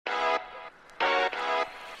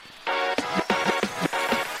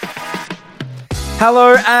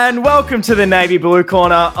Hello and welcome to the Navy Blue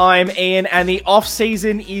Corner. I'm Ian and the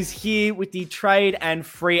off-season is here with the trade and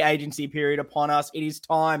free agency period upon us. It is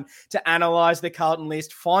time to analyse the Carlton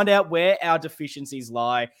list, find out where our deficiencies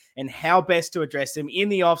lie and how best to address them in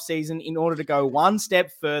the off-season in order to go one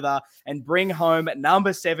step further and bring home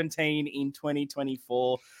number 17 in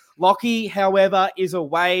 2024. Lockie, however, is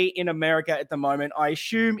away in America at the moment. I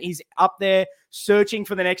assume he's up there searching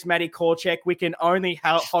for the next Matty Korchek. We can only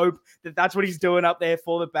hope that that's what he's doing up there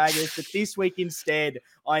for the Baggers. But this week instead,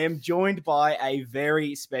 I am joined by a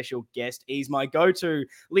very special guest. He's my go-to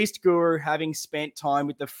list guru, having spent time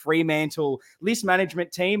with the Fremantle list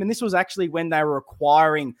management team. And this was actually when they were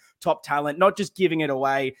acquiring top talent, not just giving it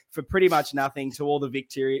away for pretty much nothing to all the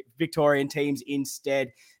Victorian teams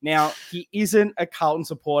instead. Now, he isn't a Carlton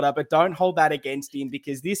supporter, but don't hold that against him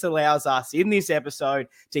because this allows us in this episode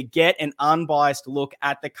to get an unbiased look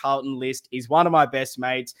at the Carlton list. He's one of my best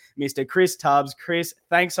mates, Mr. Chris Tubbs. Chris,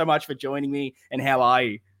 thanks so much for joining me, and how are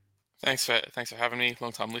you? Thanks for having me.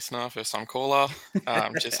 Long time listener, first time caller.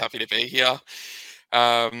 Just happy to be here.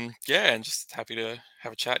 And just happy to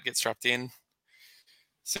have a chat, get strapped in,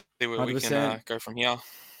 see where 100%. We can go from here.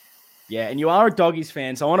 Yeah, and you are a Doggies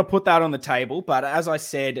fan, so I want to put that on the table. But as I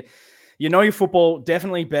said, you know your football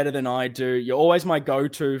definitely better than I do. You're always my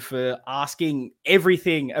go-to for asking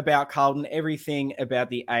everything about Carlton, everything about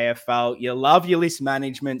the AFL. You love your list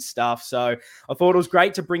management stuff. So I thought it was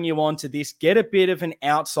great to bring you on to this, get a bit of an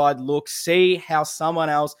outside look, see how someone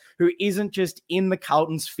else who isn't just in the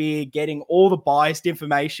Carlton sphere getting all the biased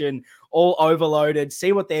information all overloaded,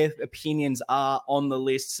 see what their opinions are on the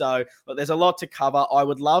list. So look, there's a lot to cover. I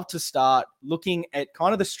would love to start looking at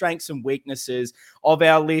kind of the strengths and weaknesses of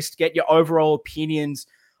our list, get your overall opinions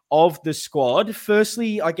of the squad.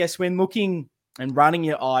 Firstly, I guess when looking and running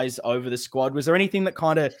your eyes over the squad, was there anything that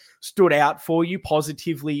kind of stood out for you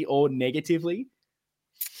positively or negatively?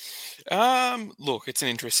 Look, it's an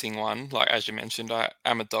interesting one. Like, as you mentioned, I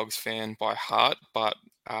am a Dogs fan by heart, but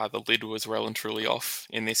the lid was well and truly off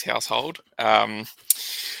in this household. I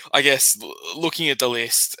guess looking at the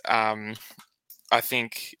list, I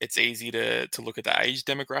think it's easy to look at the age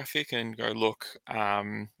demographic and go, look,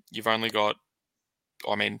 you've only got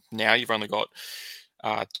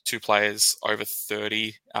two players over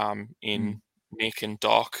 30 in Nick and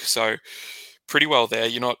Doc. So pretty well there.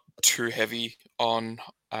 You're not too heavy on,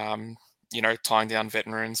 tying down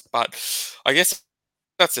veterans. But I guess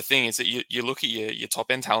that's the thing is that you look at your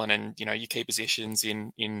top end talent and, your key positions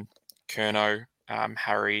in Curnow,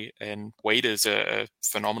 Harry and Weeders are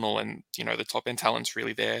phenomenal. And, the top end talent's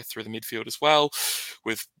really there through the midfield as well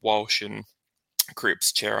with Walsh and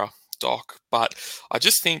Cripps, Chera, Doc. But I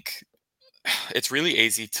just think it's really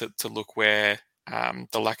easy to look where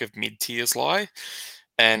the lack of mid-tiers lie.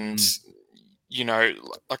 And,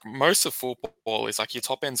 like most of football is like your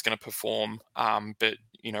top end's going to perform, but,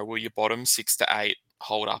 will your bottom 6 to 8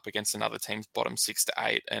 hold up against another team's bottom 6 to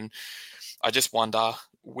 8? And I just wonder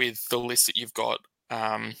with the list that you've got,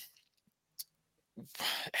 how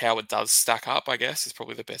it does stack up, I guess, is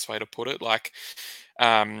probably the best way to put it. Like,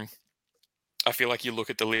 I feel like you look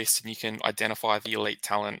at the list and you can identify the elite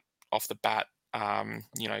talent off the bat.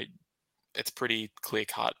 It's pretty clear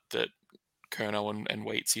cut that Curnow and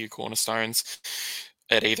Wheats are your cornerstones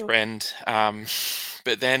at either end.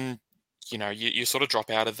 But then, you sort of drop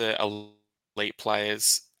out of the elite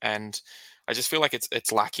players, and I just feel like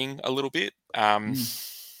it's lacking a little bit.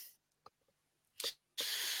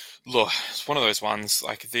 Look, it's one of those ones,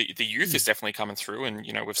 like the youth is definitely coming through, and,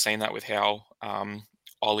 we've seen that with how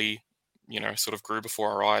Ollie, sort of grew before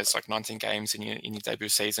our eyes, like 19 games in your debut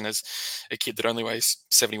season as a kid that only weighs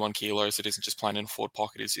 71 kilos, that isn't just playing in a forward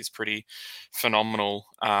pocket, is pretty phenomenal.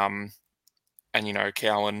 And,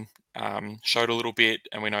 Cowan showed a little bit,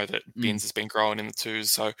 and we know that Binns has been growing in the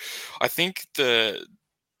twos. So I think the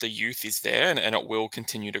youth is there, and it will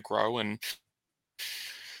continue to grow.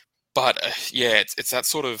 But it's that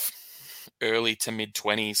sort of early to mid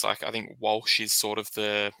 20s. Like, I think Walsh is sort of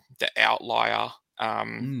the outlier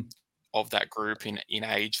of that group in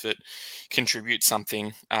age that contributes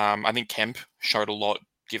something. I think Kemp showed a lot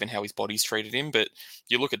given how his body's treated him, but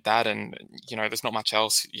you look at that and, there's not much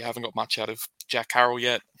else. You haven't got much out of Jack Carroll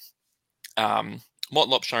yet.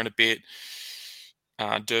 Motlop's shown a bit.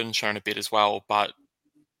 Durden's shown a bit as well, but,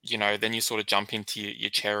 then you sort of jump into your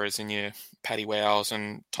Cheras and your Paddy Wows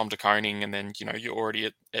and Tom de Koning, and then, you're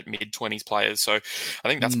already at mid-20s players. So I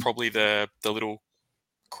think that's probably the little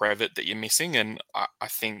crevet that you're missing. And I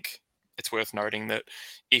think it's worth noting that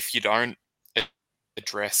if you don't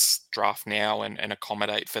address draft now and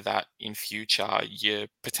accommodate for that in future, you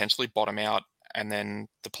potentially bottom out and then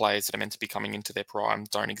the players that are meant to be coming into their prime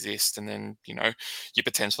don't exist, and then you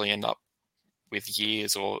potentially end up with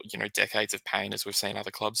years or decades of pain, as we've seen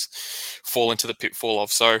other clubs fall into the pitfall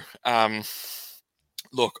of. So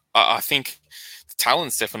look, I think the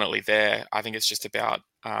talent's definitely there. I think it's just about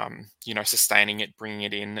sustaining it, bringing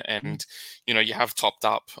it in, and you have topped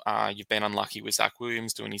up. You've been unlucky with Zach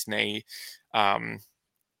Williams doing his knee, and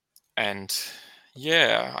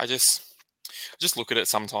yeah, I just look at it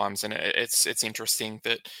sometimes, and it's interesting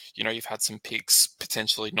that you've had some picks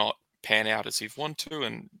potentially not pan out as you've wanted to,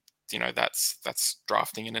 and that's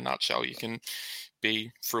drafting in a nutshell. You can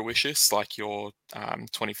be fruitious, like your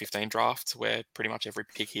 2015 draft, where pretty much every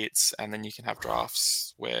pick hits, and then you can have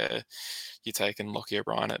drafts where you're taking Lockie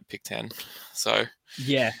O'Brien at pick 10. So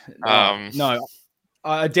yeah, no,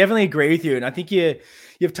 I definitely agree with you, and I think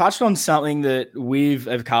you've touched on something that we've,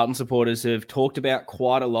 as Carlton supporters, have talked about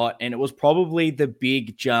quite a lot, and it was probably the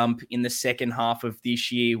big jump in the second half of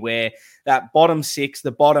this year where that bottom 6,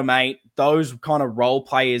 the bottom 8, those kind of role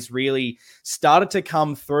players really started to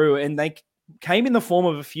come through, and they came in the form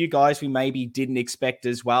of a few guys we maybe didn't expect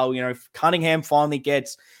as well. Cunningham finally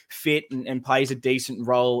gets fit and plays a decent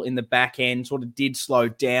role in the back end, sort of did slow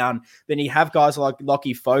down. Then you have guys like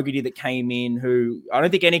Lockie Fogarty that came in, who I don't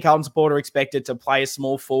think any Carlton supporter expected to play a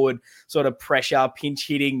small forward, sort of pressure, pinch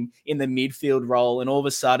hitting in the midfield role. And all of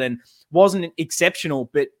a sudden wasn't exceptional,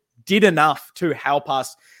 but did enough to help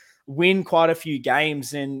us win quite a few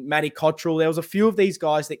games. And Matty Cottrell, there was a few of these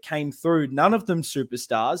guys that came through, none of them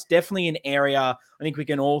superstars, definitely an area I think we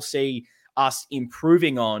can all see us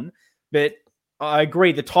improving on. But I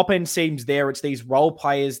agree, the top end seems there. It's these role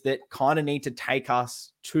players that kind of need to take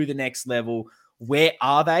us to the next level. Where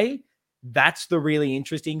are they? That's the really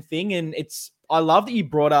interesting thing. And I love that you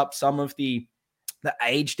brought up some of the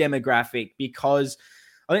age demographic, because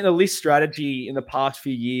I think the list strategy in the past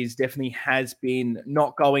few years definitely has been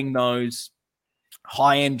not going those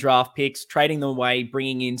high-end draft picks, trading them away,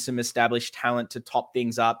 bringing in some established talent to top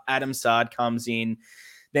things up. Adam Sard comes in.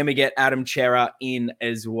 Then we get Adam Chera in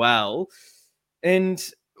as well. And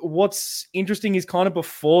what's interesting is kind of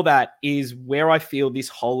before that is where I feel this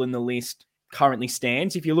hole in the list currently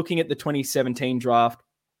stands. If you're looking at the 2017 draft,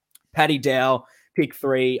 Paddy Dow, pick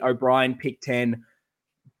 3, O'Brien, pick 10,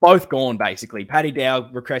 both gone, basically. Paddy Dow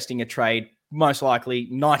requesting a trade, most likely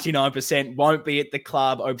 99% won't be at the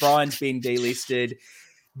club. O'Brien's been delisted.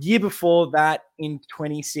 Year before that, in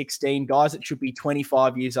 2016, guys that should be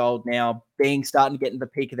 25 years old now, starting to get in the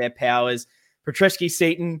peak of their powers.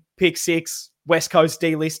 Petreski-Seaton, pick 6, West Coast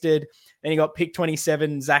delisted. Then you got pick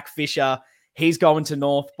 27, Zach Fisher. He's going to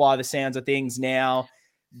North by the sounds of things now.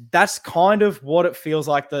 That's kind of what it feels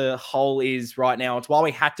like the hole is right now. It's why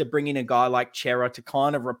we had to bring in a guy like Chera to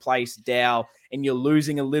kind of replace Dow, and you're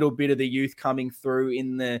losing a little bit of the youth coming through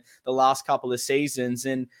in the last couple of seasons.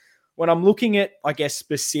 And when I'm looking at, I guess,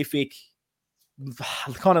 specific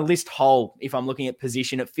kind of list hole, if I'm looking at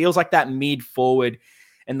position, it feels like that mid forward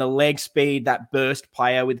and the leg speed, that burst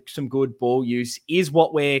player with some good ball use is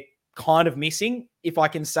what we're kind of missing. If I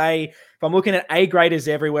can say, if I'm looking at A graders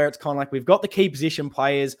everywhere, it's kind of like we've got the key position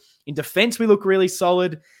players. In defense, we look really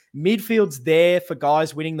solid. Midfield's there for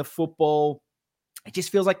guys winning the football. It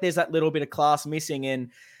just feels like there's that little bit of class missing.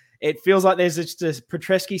 And it feels like there's just a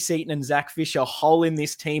Petreski-Seaton and Zach Fisher hole in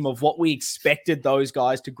this team of what we expected those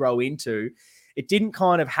guys to grow into. It didn't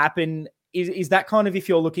kind of happen. Is that kind of, if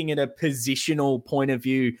you're looking at a positional point of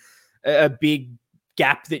view, a big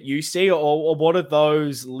gap that you see, or what are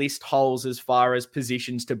those list holes as far as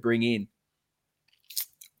positions to bring in?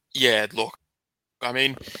 Yeah, look, I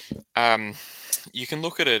mean, you can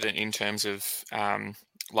look at it in terms of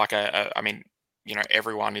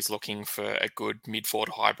everyone is looking for a good mid-forward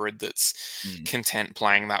hybrid that's content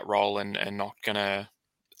playing that role and not going to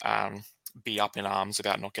be up in arms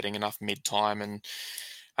about not getting enough mid-time. And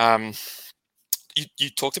you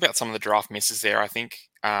talked about some of the draft misses there. I think,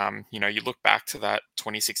 you look back to that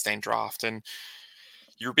 2016 draft and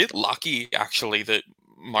you're a bit lucky, actually, that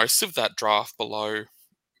most of that draft below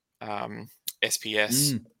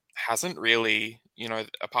SPS hasn't really,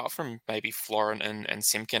 apart from maybe Florent and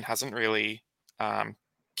Simpkin, hasn't really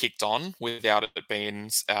kicked on without it being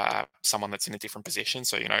someone that's in a different position.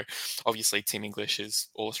 So, obviously Tim English is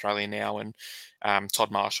All-Australian now, and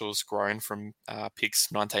Todd Marshall's grown from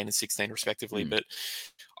picks 19 and 16 respectively. But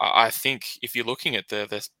I think if you're looking at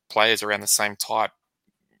the players around the same type,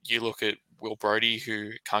 you look at Will Brodie,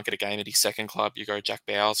 who can't get a game at his second club. You go Jack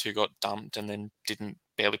Bowles, who got dumped and then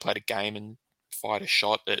barely played a game and fired a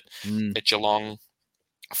shot at Geelong.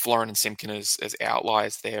 Florent and Simpkin as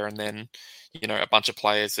outliers there, and then a bunch of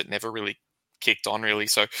players that never really kicked on really.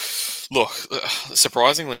 So look,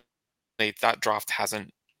 surprisingly that draft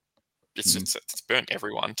hasn't. It's burnt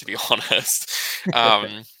everyone, to be honest.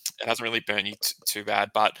 It hasn't really burnt you too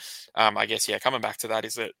bad, but I guess coming back to that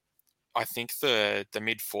is that I think the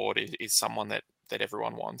mid forward is someone that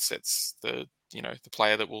everyone wants. It's the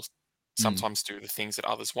player that will sometimes do the things that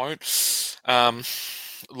others won't.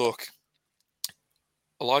 Look,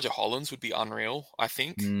 Elijah Hollands would be unreal, I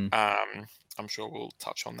think. I'm sure we'll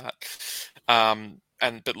touch on that.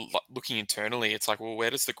 But looking internally, it's like, well,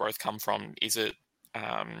 where does the growth come from? Is it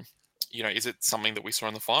is it something that we saw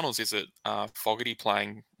in the finals? Is it Fogarty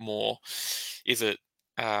playing more? Is it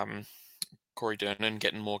Corey Durnan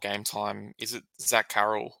getting more game time? Is it Zach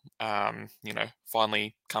Carroll,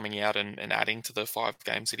 finally coming out and adding to the 5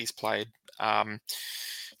 games that he's played?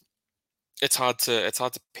 It's hard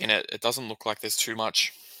to pin it. It doesn't look like there's too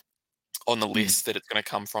much on the list that it's going to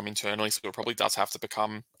come from internally, so it probably does have to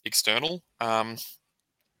become external. On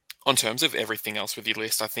terms of everything else with your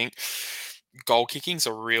list, I think goal kicking's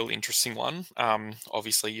a real interesting one.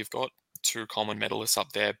 Obviously, you've got 2 Coleman medalists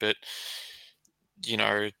up there, but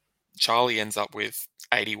Charlie ends up with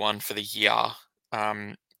 81 for the year.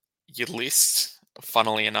 Your list,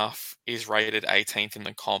 funnily enough, is rated 18th in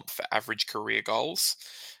the comp for average career goals.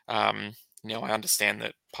 Now, I understand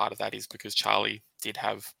that part of that is because Charlie did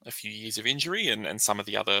have a few years of injury, and some of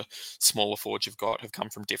the other smaller forwards you've got have come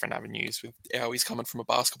from different avenues. With how he's coming from a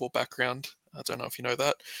basketball background, I don't know if you know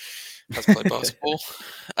that, has played basketball.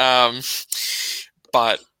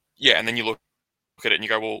 But yeah, and then you look at it and you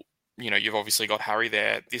go, well, you've obviously got Harry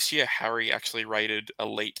there. This year, Harry actually rated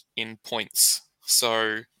elite in points.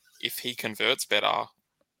 So if he converts better,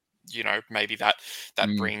 maybe that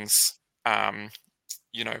brings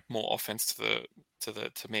more offense to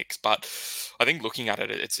the mix. But I think looking at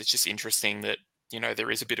it, it's just interesting that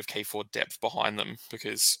there is a bit of key forward depth behind them,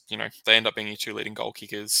 because they end up being your 2 leading goal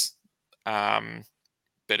kickers.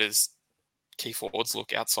 But as key forwards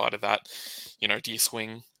look outside of that, do you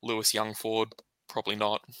swing Lewis Young forward? Probably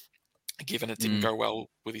not, given it didn't go well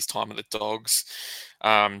with his time at the Dogs.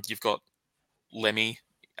 You've got Lemmy.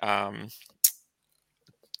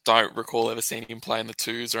 Don't recall ever seeing him play in the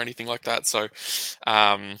 2s or anything like that. So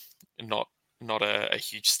not a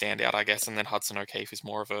huge standout, I guess. And then Hudson O'Keefe is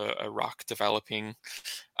more of a ruck developing.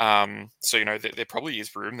 So, there probably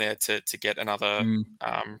is room there to get another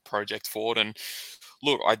project forward. And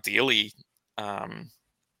look, ideally,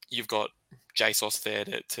 you've got JSOS there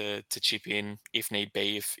to chip in if need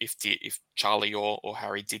be, if Charlie or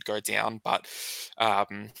Harry did go down. But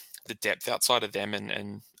the depth outside of them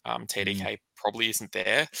and TDK probably isn't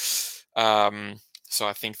there. So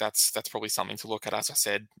I think that's probably something to look at. As I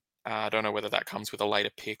said, I don't know whether that comes with a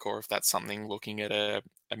later pick or if that's something looking at a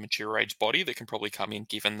mature age body that can probably come in,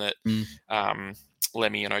 given that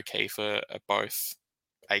Lemmy and O'Keefe are both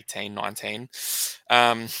 18, 19.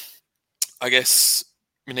 I guess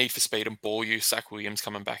the need for speed and ball use, Zach Williams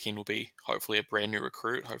coming back in will be hopefully a brand new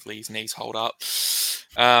recruit. Hopefully his knees hold up.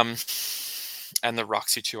 And the ruck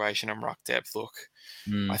situation and ruck depth, look,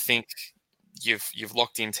 I think you've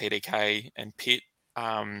locked in TDK and Pitt.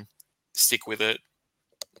 Stick with it.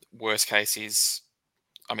 Worst case is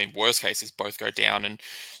both go down and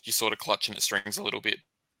you sort of clutching at strings a little bit.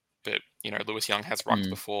 But Lewis Young has rucked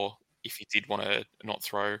before. If you did want to not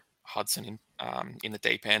throw Hudson in the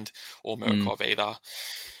deep end, or Murkov either,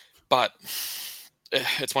 but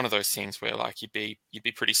it's one of those things where like you'd be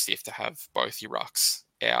pretty stiff to have both your rucks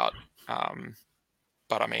out.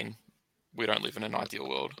 But I mean, we don't live in an ideal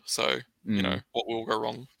world, so what will go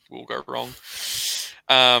wrong will go wrong.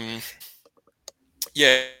 I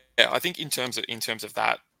think in terms of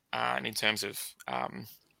that, and in terms of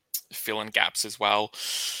filling gaps as well,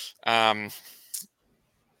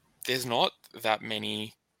 there's not that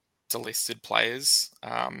many delisted players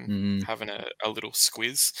having a little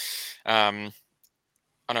squiz. I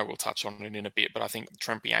know we'll touch on it in a bit, but I think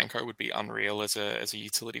Trent Bianco would be unreal as a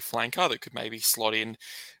utility flanker that could maybe slot in.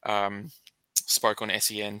 Spoke on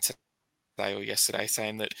SEN today or yesterday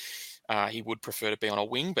saying that he would prefer to be on a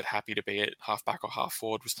wing, but happy to be at halfback or half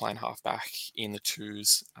forward. Was playing halfback in the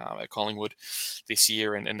 2s at Collingwood this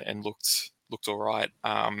year and looked all right.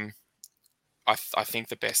 I think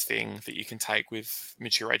the best thing that you can take with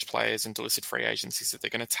mature age players and delisted free agents is that they're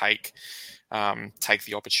going to take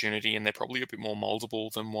the opportunity, and they're probably a bit more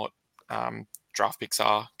moldable than what draft picks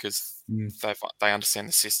are, because they understand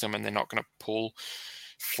the system and they're not going to pull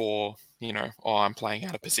for I'm playing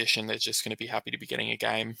out of position. They're just going to be happy to be getting a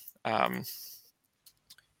game.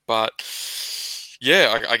 But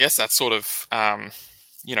yeah, I guess that's sort of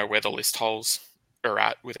where the list holes are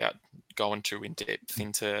at, without going too in depth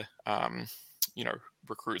into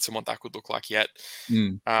recruits and what that could look like yet.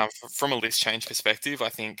 Mm. From a list change perspective, I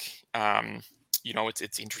think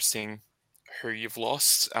it's interesting who you've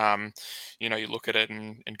lost. You look at it,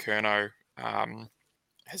 and Curnow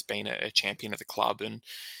has been a champion of the club, and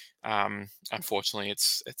unfortunately,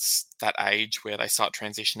 it's that age where they start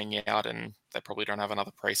transitioning out, and they probably don't have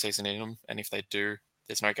another preseason in them. And if they do,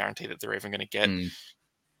 there's no guarantee that they're even going to get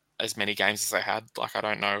as many games as they had. Like, I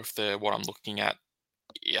don't know if what I'm looking at,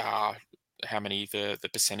 how many the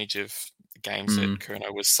percentage of games that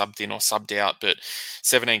Curnow was subbed in or subbed out, but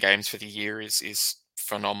 17 games for the year is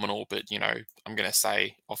phenomenal. But I'm going to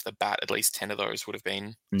say off the bat, at least 10 of those would have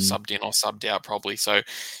been subbed in or subbed out probably. So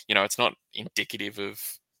it's not indicative of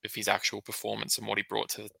his actual performance and what he brought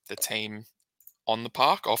to the team on the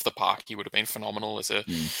park. Off the park, he would have been phenomenal as a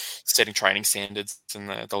setting training standards and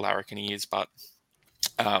the larrikin he is. But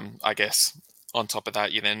I guess on top of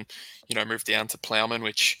that, you then move down to Plowman,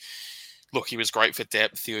 which, look, he was great for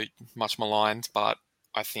depth. He was much maligned, but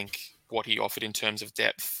I think what he offered in terms of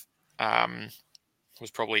depth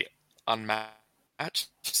was probably unmatched.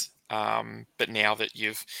 But now that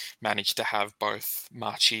you've managed to have both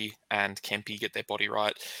Marchi and Kempe get their body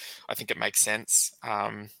right, I think it makes sense.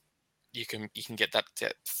 You can get that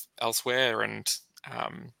depth elsewhere, and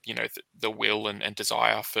the will and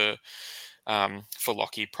desire for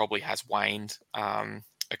Lockie probably has waned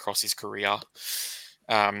across his career,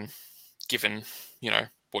 given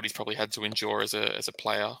what he's probably had to endure as a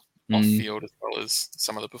player off field, as well as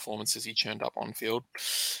some of the performances he churned up on field.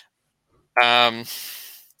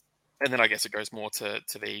 And then I guess it goes more to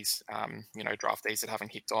these draftees that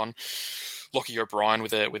haven't kicked on. Lockie O'Brien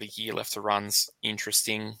with a year left to run's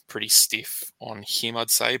interesting, pretty stiff on him, I'd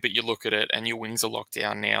say. But you look at it and your wings are locked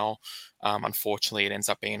down now. Unfortunately, it ends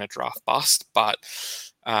up being a draft bust. But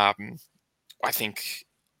I think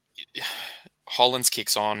Hollands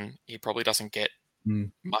kicks on. He probably doesn't get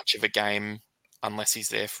much of a game unless he's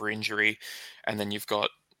there for injury. And then you've got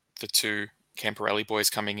the two Camporelli boys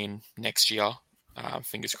coming in next year.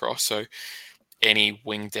 Fingers crossed. So any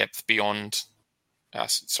wing depth beyond,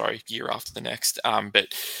 year after the next.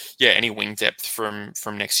 But yeah, any wing depth from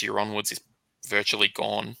next year onwards is virtually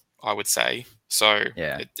gone, I would say. So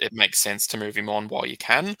it makes sense to move him on while you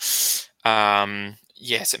can.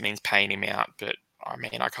 Yes, it means paying him out, but I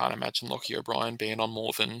mean, I can't imagine Lockie O'Brien being on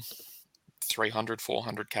more than 300,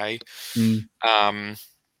 400k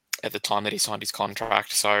at the time that he signed his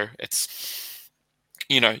contract. So it's,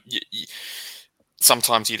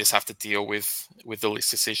 sometimes you just have to deal with the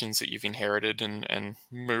list decisions that you've inherited and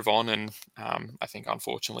move on. And I think,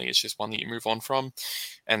 unfortunately, it's just one that you move on from.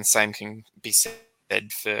 And same can be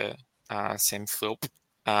said for Sam Philp.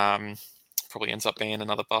 Probably ends up being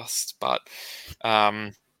another bust. But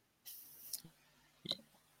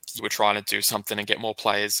you were trying to do something and get more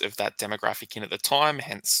players of that demographic in at the time,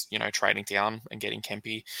 hence, trading down and getting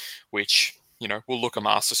Kempe, which, will look a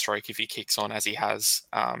masterstroke if he kicks on as he has.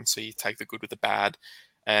 So you take the good with the bad.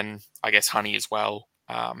 And I guess Honey as well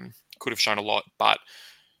could have shown a lot, but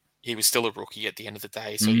he was still a rookie at the end of the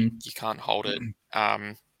day. So you can't hold it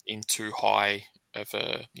in too high of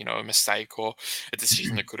a mistake or a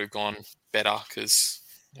decision that could have gone better, because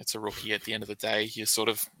it's a rookie at the end of the day. You're sort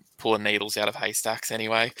of pulling needles out of haystacks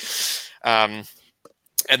anyway. And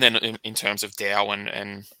then in terms of Dow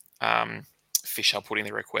and Fisher putting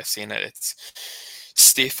the requests in, it's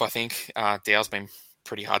stiff. I think Dow's been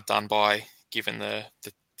pretty hard done by, given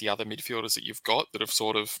the other midfielders that you've got that have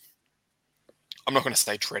sort of, I'm not going to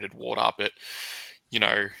say treaded water, but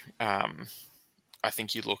I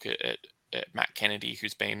think you look at Matt Kennedy,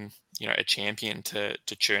 who's been a champion to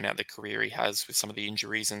churn out the career he has with some of the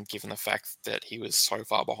injuries, and given the fact that he was so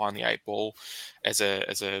far behind the 8 ball as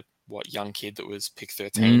a young kid that was pick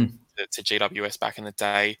 13 to GWS back in the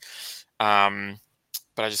day.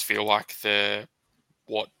 But I just feel like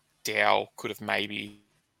what Dow could have maybe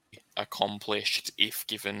accomplished if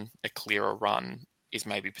given a clearer run is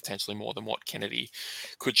maybe potentially more than what Kennedy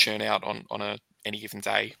could churn out on any given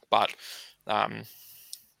day. But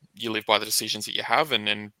you live by the decisions that you have,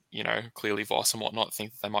 and clearly Voss and whatnot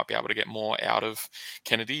think that they might be able to get more out of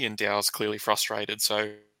Kennedy, and Dow's clearly frustrated.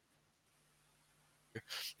 So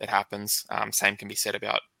it happens. Same can be said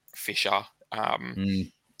about Fisher.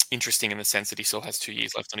 Interesting in the sense that he still has 2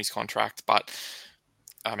 years left on his contract. But,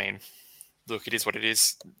 I mean, look, it is what it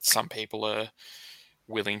is. Some people are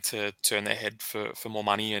willing to turn their head for more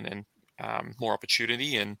money and more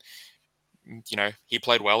opportunity. And, he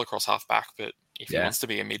played well across half-back, but if he wants to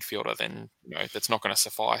be a midfielder, then, that's not going to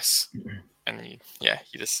suffice. And,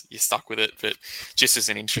 you're stuck with it. But just as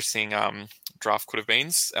an interesting draft could have been.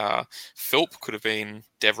 Philp could have been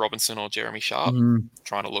Dev Robinson or Jeremy Sharp,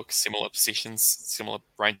 trying to look similar positions, similar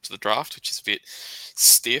range of the draft, which is a bit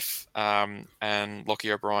stiff. And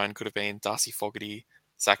Lockie O'Brien could have been Darcy Fogarty,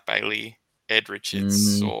 Zach Bailey, Ed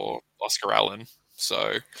Richards, or Oscar Allen.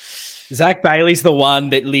 So Zach Bailey's the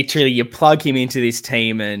one that literally you plug him into this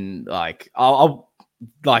team and I'll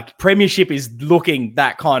premiership is looking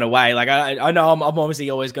that kind of way. Like I know I'm obviously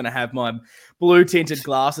always going to have my blue tinted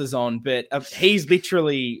glasses on, but he's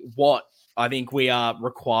literally what I think we are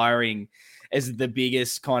requiring as the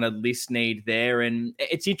biggest kind of list need there. And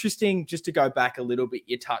it's interesting just to go back a little bit.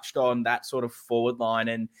 You touched on that sort of forward line.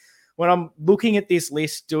 And when I'm looking at this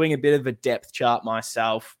list, doing a bit of a depth chart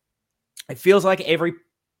myself, it feels like every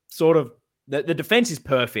sort of the defense is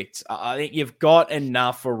perfect. I think you've got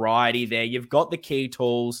enough variety there. You've got the key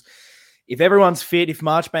tools. If everyone's fit, if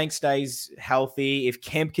Marchbank stays healthy, if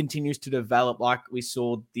Kemp continues to develop like we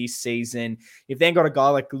saw this season, you've then got a guy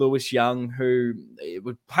like Lewis Young who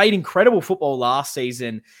played incredible football last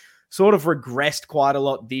season, sort of regressed quite a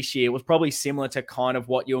lot this year. It was probably similar to kind of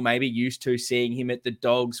what you're maybe used to seeing him at the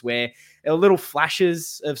Dogs, where there were little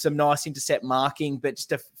flashes of some nice intercept marking, but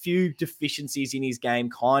just a few deficiencies in his game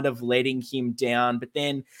kind of letting him down. But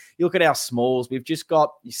then you look at our smalls. We've just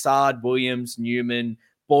got Sard, Williams, Newman,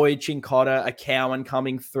 Boyd, Chincotta, a Cowan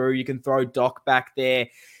coming through. You can throw Doc back there.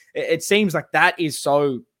 It seems like that is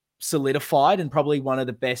so solidified and probably one of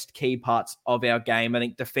the best key parts of our game. I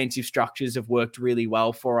think defensive structures have worked really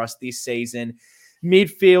well for us this season.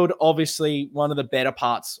 Midfield, obviously, one of the better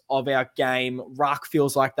parts of our game. Ruck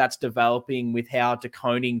feels like that's developing with how De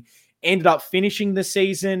Koning ended up finishing the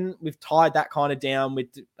season. We've tied that kind of down with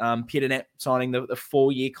Pitternet signing the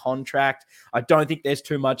 4-year contract. I don't think there's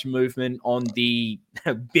too much movement on the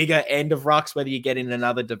bigger end of Rucks, whether you get in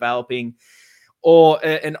another developing or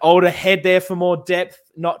an older head there for more depth.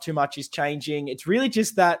 Not too much is changing. It's really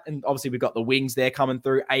just that, and obviously we've got the wings there coming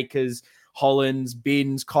through, Akers, Hollands,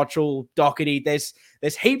 Binns, Cottrell, Doherty. There's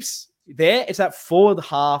heaps there. It's that forward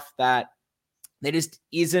half that there just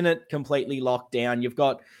isn't it completely locked down. You've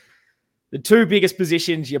got the two biggest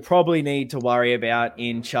positions you probably need to worry about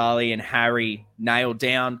in Charlie and Harry nailed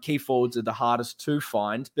down. Key forwards are the hardest to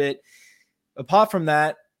find. But apart from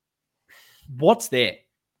that, what's there?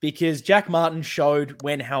 Because Jack Martin showed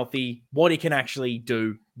when healthy what he can actually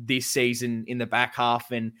do this season in the back half,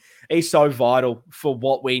 and he's so vital for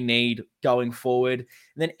what we need going forward. And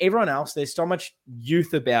then everyone else, there's so much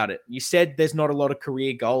youth about it. You said there's not a lot of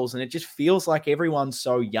career goals, and it just feels like everyone's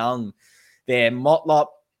so young there. Motlop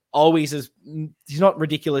always is, he's not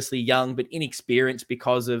ridiculously young, but inexperienced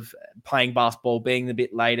because of playing basketball, being a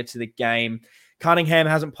bit later to the game. Cunningham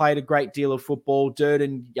hasn't played a great deal of football.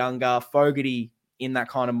 Durden, younger. Fogarty in that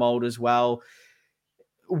kind of mold as well.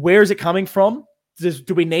 Where is it coming from?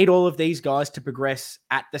 Do we need all of these guys to progress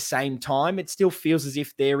at the same time? It still feels as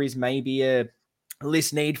if there is maybe a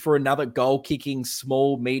less need for another goal-kicking,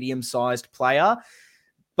 small, medium-sized player.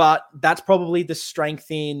 But that's probably the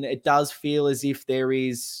strength in it. Does feel as if there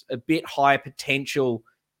is a bit higher potential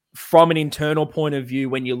from an internal point of view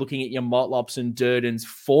when you're looking at your Motlops and Durdens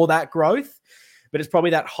for that growth. But it's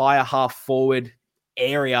probably that higher half forward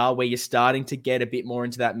area where you're starting to get a bit more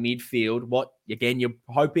into that midfield. What, again, you're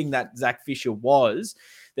hoping that Zach Fisher was,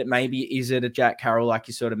 that maybe is it a Jack Carroll, like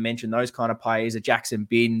you sort of mentioned, those kind of players, a Jackson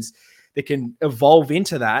Binns that can evolve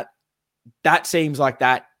into that. That seems like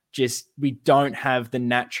that just, we don't have the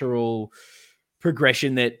natural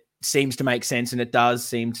progression that seems to make sense. And it does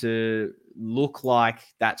seem to look like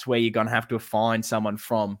that's where you're going to have to find someone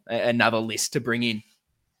from another list to bring in.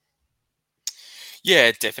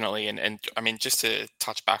 Yeah, definitely. And I mean, just to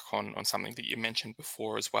touch back on something that you mentioned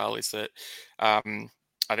before as well, is that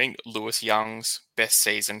I think Lewis Young's best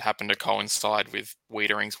season happened to coincide with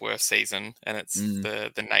Wiedering's worst season. And it's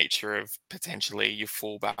the nature of potentially your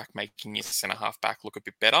fullback making your centre-half back look a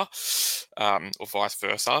bit better, or vice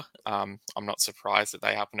versa. I'm not surprised that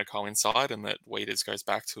they happen to coincide and that Wieders goes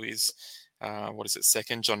back to his,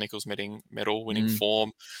 second John Nichols medal winning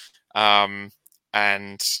form.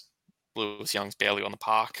 And Lewis Young's barely on the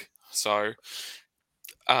park. So,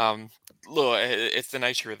 look, it's the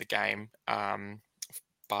nature of the game.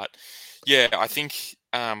 But yeah, I think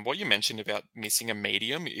what you mentioned about missing a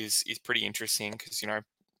medium is pretty interesting because,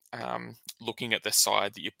 looking at the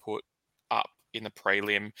side that you put up in the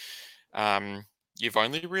prelim, you've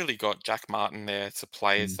only really got Jack Martin there to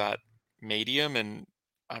play as that medium. And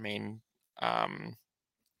I mean,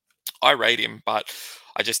 I rate him, but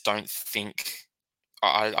I just don't think...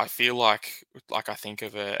 I feel like I think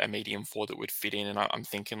of a medium forward that would fit in, and I'm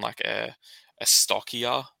thinking like a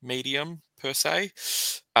stockier medium per se.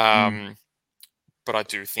 But I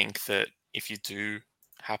do think that if you do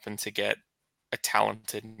happen to get a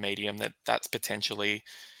talented medium that's potentially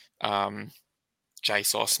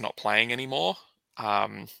JSOS not playing anymore.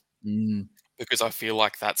 Because I feel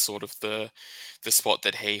like that's sort of the spot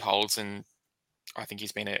that he holds, and I think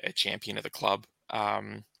he's been a champion of the club,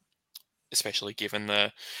 especially given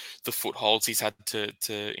the footholds he's had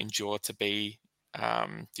to endure to be.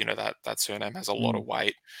 That surname has a lot of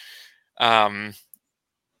weight.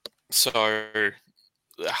 So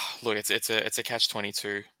look, it's a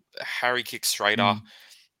catch-22. Harry kicks straighter.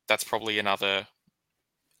 That's probably another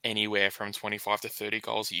anywhere from 25 to 30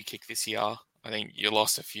 goals that you kick this year. I think you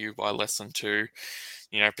lost a few by less than 2.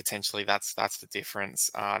 Potentially that's the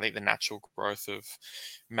difference. I think the natural growth of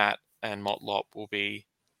Matt and Motlop will be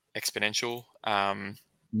exponential.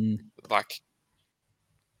 Like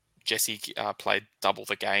Jesse played double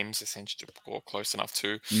the games, essentially, or close enough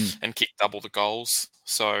to, and kicked double the goals.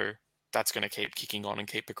 So that's going to keep kicking on and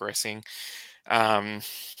keep progressing.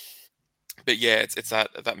 But yeah, it's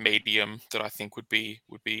that medium that I think would be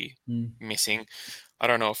missing. I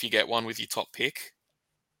don't know if you get one with your top pick.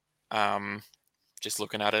 Just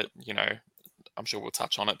looking at it, I'm sure we'll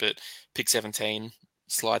touch on it, but pick 17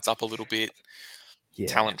 slides up a little bit. Yeah.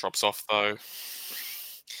 Talent drops off though.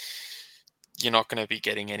 You're not going to be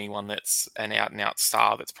getting anyone that's an out-and-out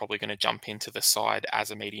star that's probably going to jump into the side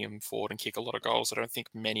as a medium forward and kick a lot of goals. I don't think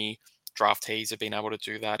many draftees have been able to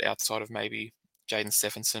do that outside of maybe Jaden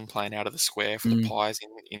Stephenson playing out of the square for the Pies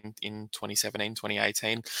in 2017,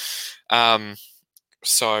 2018.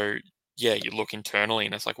 So, yeah, you look internally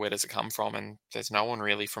and it's like, where does it come from? And there's no one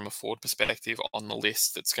really from a forward perspective on the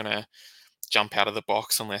list that's going to jump out of the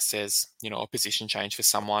box unless there's, a position change for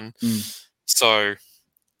someone. So,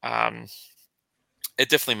 it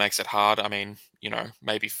definitely makes it hard. I mean,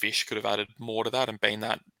 maybe Fish could have added more to that and been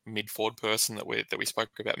that mid-forward person that we spoke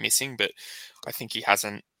about missing, but I think he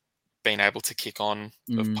hasn't been able to kick on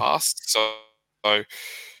of past. So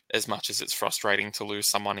as much as it's frustrating to lose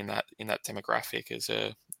someone in that demographic as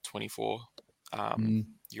a 24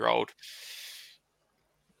 year old,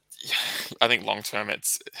 I think long term it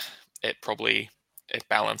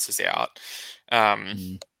balances out.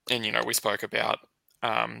 And we spoke about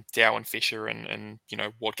Dow and Fisher and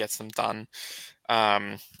what gets them done.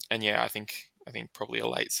 And yeah, I think probably a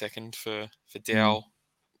late second for Dow.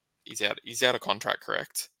 He's out of contract,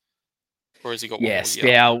 correct? Or has he got one more year?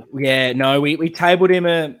 Dow. Yeah, no, we tabled him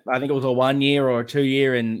I think it was a 1 year or a 2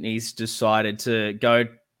 year, and he's decided to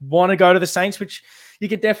want to go to the Saints, which you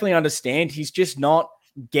could definitely understand. He's just not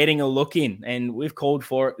getting a look in, and we've called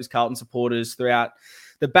for it as Carlton supporters throughout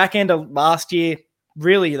the back end of last year,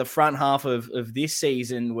 really the front half of this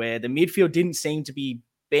season, where the midfield didn't seem to be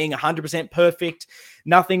being 100% perfect.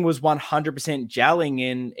 Nothing was 100%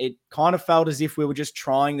 gelling, and it kind of felt as if we were just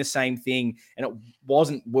trying the same thing and it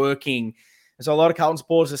wasn't working. And so a lot of Carlton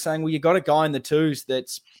supporters are saying, well, you got a guy in the twos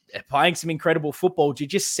that's playing some incredible football. Do you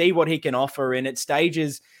just see what he can offer? And at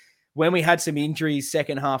stages when we had some injuries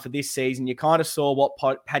second half of this season, you kind of saw what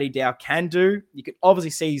Paddy Dow can do. You could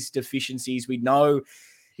obviously see his deficiencies. We know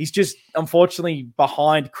he's just, unfortunately,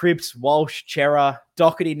 behind Cripps, Walsh, Chera,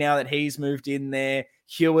 Doherty now that he's moved in there,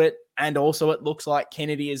 Hewitt, and also it looks like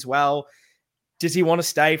Kennedy as well. Does he want to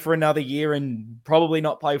stay for another year and probably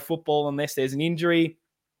not play football unless there's an injury,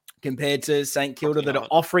 compared to St Kilda that are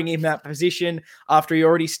offering him that position after he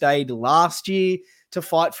already stayed last year to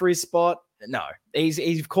fight for his spot? No, he's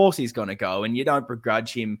of course he's going to go, and you don't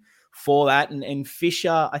begrudge him for that. And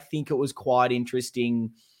Fisher, I think it was quite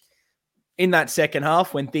interesting in that second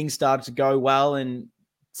half when things started to go well, and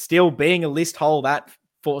still being a list hole that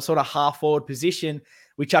for sort of half forward position,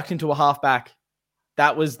 we chucked into a halfback.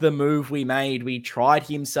 That was the move we made. We tried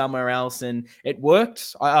him somewhere else and it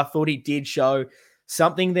worked. I thought he did show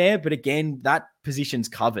something there, but again, that position's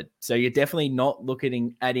covered. So you're definitely not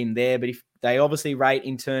looking at him there. But if they obviously rate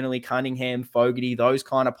internally Cunningham, Fogarty, those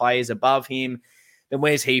kind of players above him, then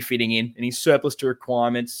where's he fitting in? And he's surplus to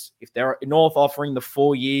requirements. If they're North offering the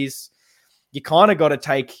 4 years, you kind of got to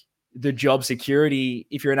take the job security.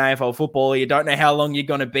 If you're an AFL footballer, you don't know how long you're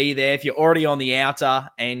going to be there. If you're already on the outer,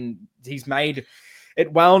 and he's made it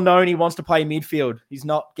well known he wants to play midfield. He's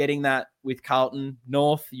not getting that with Carlton.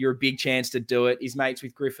 North, you're a big chance to do it. He's mates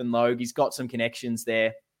with Griffin Logue. He's got some connections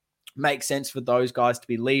there. Makes sense for those guys to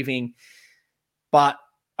be leaving. But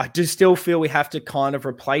I do still feel we have to kind of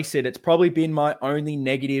replace it. It's probably been my only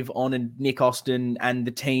negative on Nick Austin and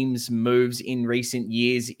the team's moves in recent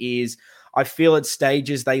years is I feel at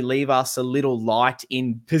stages they leave us a little light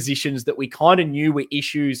in positions that we kind of knew were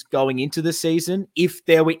issues going into the season if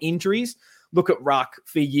there were injuries. Look at Ruck.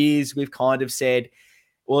 For years, we've kind of said,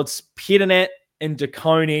 well, it's Pitternet and De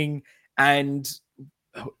Koning, and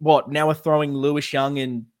now we're throwing Lewis Young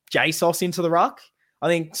and JSOS into the ruck. I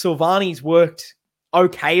think Silvani's worked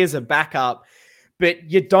okay as a backup, but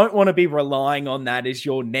you don't want to be relying on that as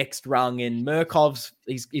your next rung. And Murkov's,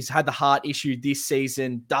 he's had the heart issue this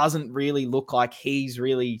season, doesn't really look like he's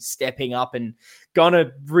really stepping up and going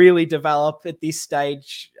to really develop at this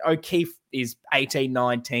stage. O'Keefe is 18,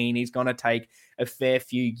 19. He's going to take a fair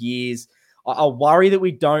few years. I worry that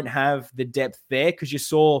we don't have the depth there, because you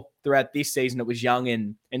saw throughout this season it was Young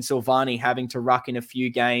and Silvani having to ruck in a few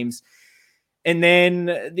games. And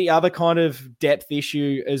then the other kind of depth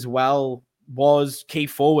issue as well was key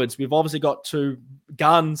forwards. We've obviously got two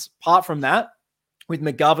guns. Apart from that, with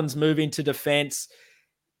McGovern's move into defence,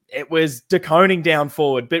 it was DeConing down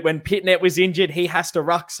forward. But when Pitnet was injured, he has to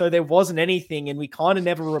ruck, so there wasn't anything. And we kind of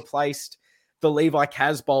never replaced the Levi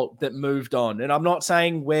Casbolt that moved on. And I'm not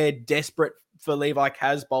saying we're desperate for Levi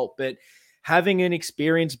Casbolt, but having an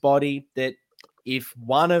experienced body that if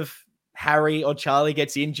one of Harry or Charlie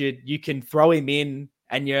gets injured, you can throw him in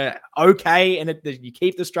and you're okay, and you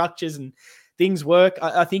keep the structures and things work.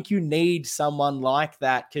 I think you need someone like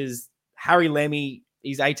that, because Harry Lemmy,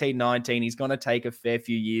 he's 18, 19. He's going to take a fair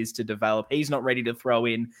few years to develop. He's not ready to throw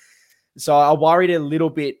in. So I worried a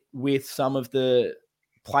little bit with some of the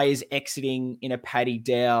players exiting in a Paddy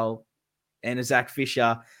Dow and a Zach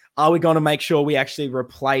Fisher. Are we going to make sure we actually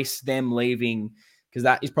replace them leaving? Because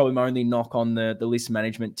that is probably my only knock on the list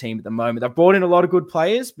management team at the moment. They've brought in a lot of good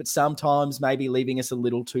players, but sometimes maybe leaving us a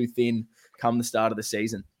little too thin come the start of the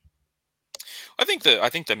season. I think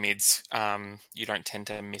the mids, you don't tend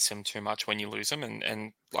to miss them too much when you lose them,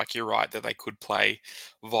 and like you're right that they could play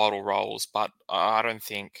vital roles, but I don't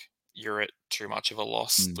think you're at too much of a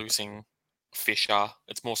loss losing Fisher.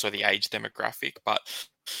 It's more so the age demographic, but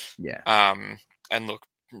yeah. And look,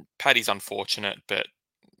 Paddy's unfortunate, but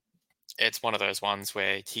it's one of those ones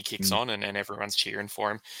where he kicks on and everyone's cheering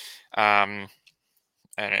for him, and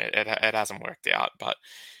it hasn't worked out. But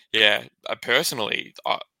yeah, personally,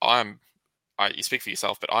 you speak for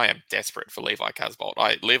yourself, but I am desperate for Levi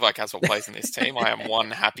Casbolt. Levi Casbolt plays in this team. I am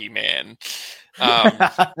one happy man.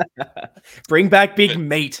 Bring back big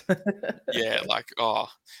meat. Yeah, like,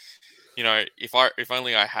 if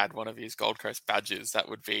only I had one of his Gold Coast badges, that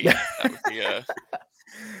would be a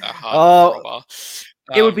hard throbber.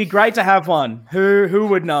 It would be great to have one. Who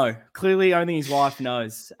would know? Clearly, only his wife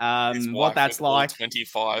knows what that's like.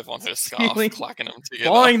 25 on her scarf, clacking them together,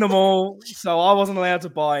 buying them all. So I wasn't allowed to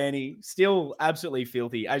buy any. Still, absolutely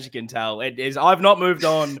filthy, as you can tell. It is. I've not moved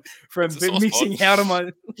on from missing out on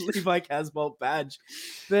my Levi Casbolt badge,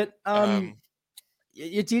 but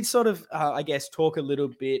you did sort of, I guess, talk a little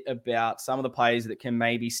bit about some of the players that can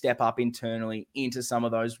maybe step up internally into some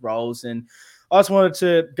of those roles. And I just wanted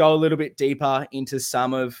to go a little bit deeper into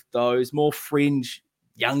some of those more fringe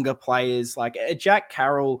younger players like Jack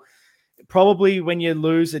Carroll. Probably when you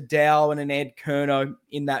lose a Dow and an Ed Kerno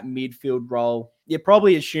in that midfield role, you're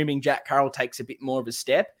probably assuming Jack Carroll takes a bit more of a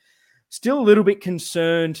step. Still a little bit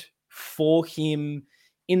concerned for him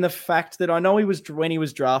in the fact that I know when he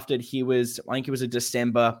was drafted, I think he was a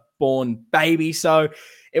December born baby. So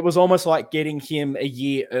it was almost like getting him a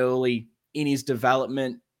year early in his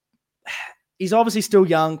development. He's obviously still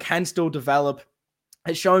young, can still develop,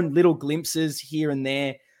 has shown little glimpses here and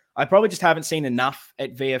there. I probably just haven't seen enough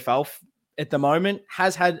at VFL at the moment.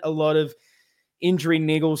 Has had a lot of injury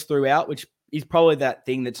niggles throughout, which is probably that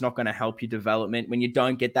thing that's not going to help your development when you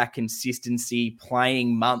don't get that consistency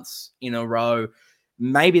playing months in a row.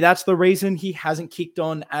 Maybe that's the reason he hasn't kicked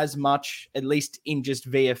on as much, at least in just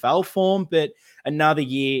VFL form. But another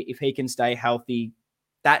year, if he can stay healthy,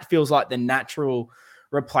 that feels like the natural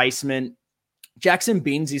replacement. Jackson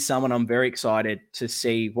Binns is someone I'm very excited to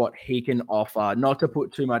see what he can offer. Not to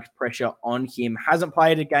put too much pressure on him. Hasn't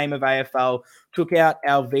played a game of AFL. Took out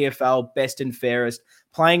our VFL best and fairest.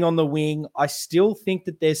 Playing on the wing, I still think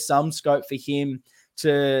that there's some scope for him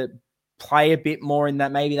to play a bit more in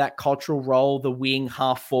that, maybe that cultural role, the wing,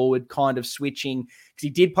 half forward kind of switching. Because he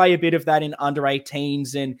did play a bit of that in under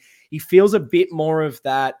 18s, and he feels a bit more of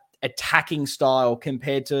that attacking style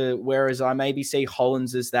compared to whereas I maybe see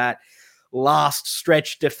Hollins as that last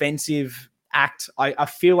stretch defensive act. I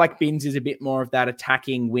feel like Binns is a bit more of that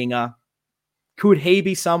attacking winger. Could he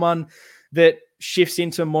be someone that shifts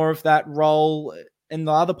into more of that role? And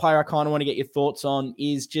the other player I kind of want to get your thoughts on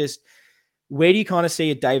is just, where do you kind of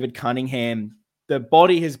see a David Cunningham? The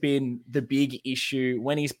body has been the big issue.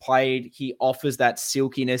 When he's played, he offers that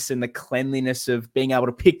silkiness and the cleanliness of being able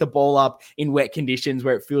to pick the ball up in wet conditions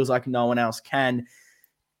where it feels like no one else can.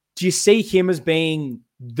 Do you see him as being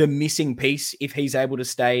the missing piece if he's able to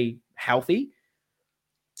stay healthy?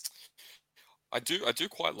 I do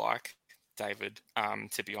quite like David.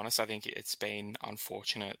 To be honest, I think it's been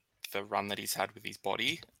unfortunate the run that he's had with his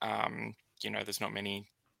body. There's not many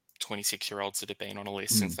 26-year-olds that have been on a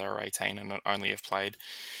list since they were 18 and only have played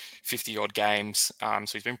 50 odd games. So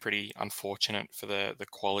he's been pretty unfortunate for the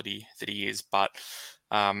quality that he is. But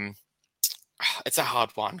it's a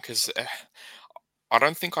hard one because I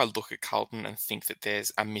don't think I look at Carlton and think that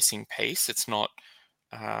there's a missing piece. It's not,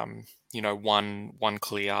 one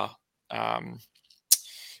clear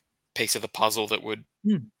piece of the puzzle that would,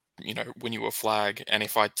 win you a flag. And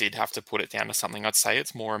if I did have to put it down to something, I'd say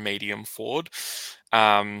it's more a medium forward.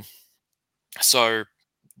 So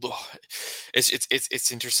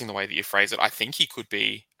it's interesting the way that you phrase it. I think he could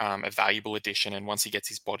be a valuable addition, and once he gets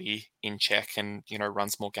his body in check and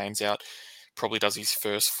runs more games out, probably does his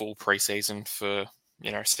first full preseason for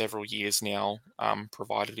several years now,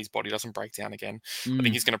 provided his body doesn't break down again. I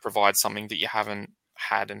think he's going to provide something that you haven't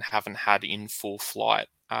had in full flight.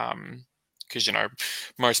 Because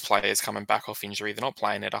most players coming back off injury, they're not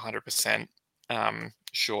playing at 100%.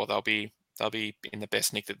 Sure, they'll be in the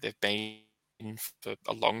best nick that they've been for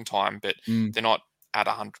a long time, but they're not at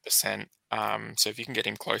 100%. So if you can get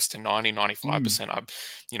him close to 90, 95%,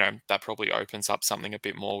 that probably opens up something a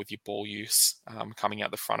bit more with your ball use coming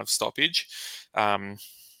out the front of stoppage.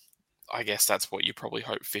 I guess that's what you probably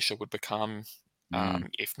hope Fisher would become,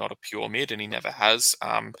 if not a pure mid, and he never has.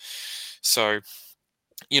 So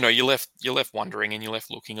you're left wondering and you're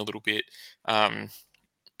left looking a little bit.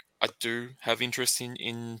 I do have interest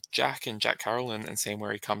in Jack Carroll and seeing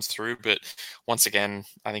where he comes through. But once again,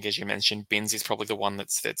 I think, as you mentioned, Binns is probably the one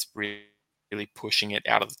that's really pushing it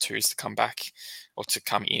out of the twos to come back or to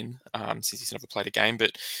come in, since he's never played a game.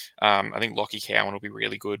 But I think Lockie Cowan will be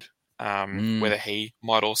really good. Whether he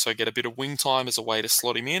might also get a bit of wing time as a way to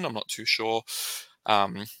slot him in, I'm not too sure.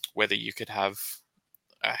 Whether you could have...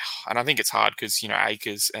 and I think it's hard because,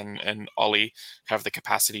 Akers and Ollie have the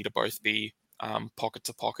capacity to both be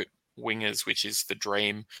pocket-to-pocket wingers, which is the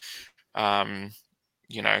dream.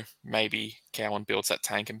 Maybe Cowan builds that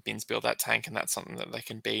tank and Binns build that tank, and that's something that they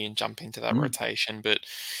can be and jump into that rotation. But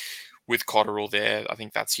with Cotterill there, I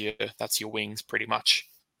think that's your wings pretty much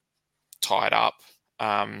tied up.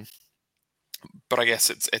 But I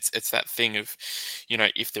guess it's that thing of,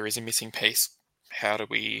 if there is a missing piece,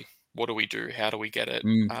 what do we do? How do we get it?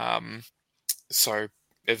 So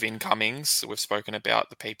of incomings, we've spoken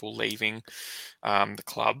about the people leaving the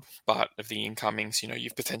club, but of the incomings,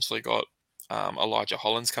 you've potentially got Elijah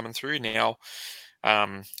Hollands coming through now.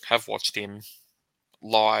 Have watched him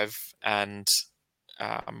live and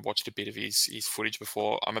watched a bit of his footage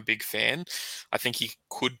before. I'm a big fan. I think he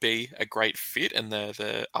could be a great fit, and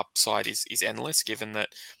the upside is endless, given that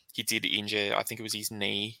he did injure, I think it was his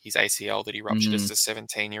knee, his ACL, that he ruptured as a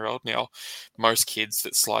 17-year-old. Now, most kids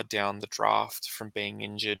that slide down the draft from being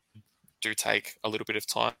injured do take a little bit of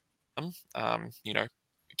time.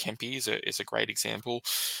 Kempy is a great example.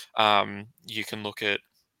 You can look at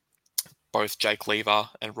both Jake Lever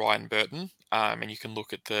and Ryan Burton, and you can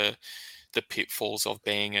look at the pitfalls of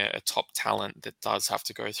being a top talent that does have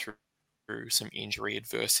to go through some injury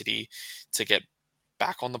adversity to get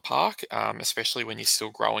back on the park, especially when you're still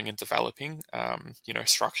growing and developing.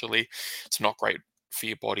 Structurally, it's not great for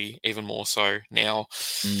your body, even more so now.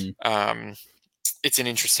 It's an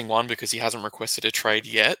interesting one because he hasn't requested a trade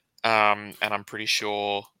yet, and I'm pretty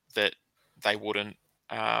sure that they wouldn't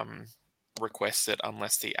request it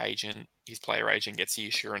unless his player agent gets the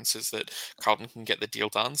assurances that Carlton can get the deal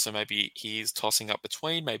done. So maybe he's tossing up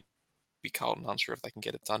between, maybe Carlton unsure if they can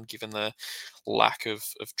get it done given the lack of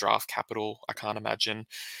draft capital. I can't imagine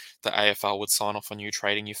the AFL would sign off on you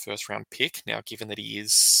trading your first round pick. Now, given that he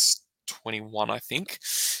is 21, I think,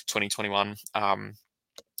 2021,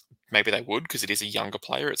 maybe they would, because it is a younger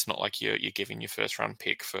player. It's not like you're giving your first round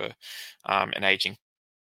pick for an aging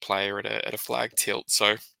player at a flag tilt.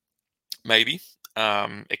 So maybe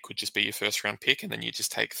it could just be your first round pick, and then you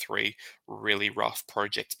just take 3 really rough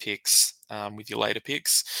project picks with your later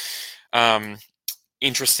picks.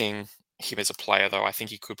 Interesting him as a player, though. I think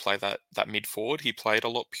he could play that mid forward. He played a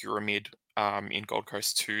lot purer mid in Gold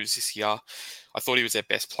Coast 2s this year. I thought he was their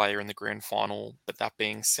best player in the grand final, but that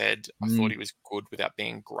being said, I thought he was good without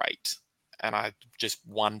being great. And I just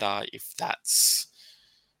wonder if that's...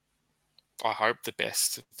 I hope the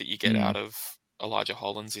best that you get out of Elijah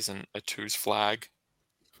Hollands isn't a 2s flag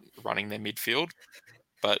running their midfield.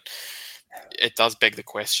 But it does beg the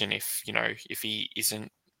question if he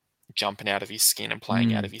isn't jumping out of his skin and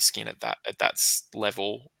playing out of his skin at that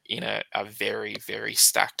level in a very, very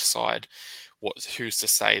stacked side, who's to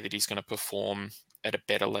say that he's going to perform at a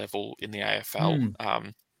better level in the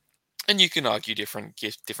AFL? And you can argue different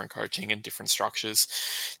coaching and different structures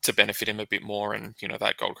to benefit him a bit more. And,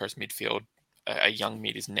 that Gold Coast midfield, a young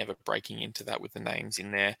mid is never breaking into that with the names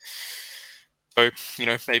in there. So,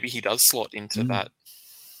 maybe he does slot into that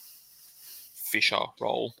Fisher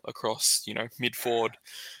role across, mid forward.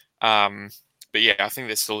 But yeah, I think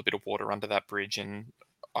there's still a bit of water under that bridge. And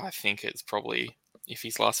I think it's probably, if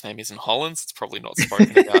his last name isn't Hollins, it's probably not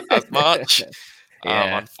spoken about as much.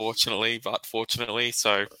 Yeah. Unfortunately, but fortunately.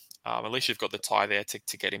 So at least you've got the tie there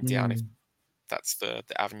to get him down if that's the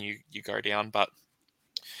avenue you go down. But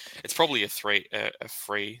it's probably a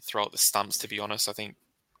free throw at the stumps, to be honest. I think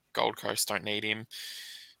Gold Coast don't need him.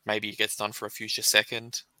 Maybe he gets done for a future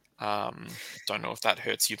second. Don't know if that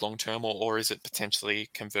hurts you long term, or is it potentially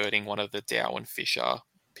converting one of the Dow and Fisher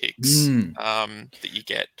picks that you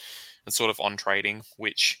get and sort of on trading,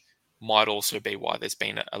 which might also be why there's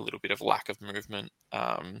been a little bit of lack of movement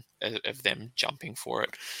of them jumping for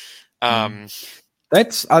it. I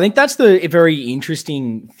think that's the very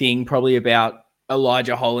interesting thing probably about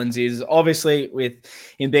Elijah Hollins is obviously with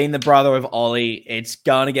him being the brother of Ollie, it's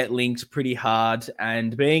going to get linked pretty hard.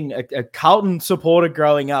 And being a Carlton supporter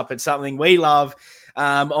growing up, it's something we love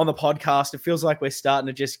on the podcast. It feels like we're starting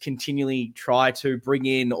to just continually try to bring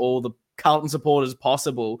in all the Carlton supporters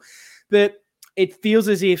possible. But it feels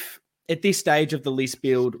as if at this stage of the list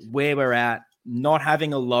build, where we're at, not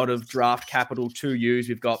having a lot of draft capital to use.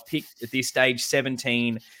 We've got picked at this stage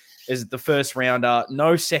 17 as the first rounder,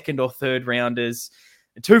 no second or third rounders,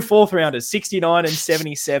 2 fourth rounders, 69 and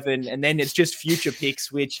 77. And then it's just future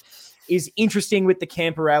picks, which is interesting with the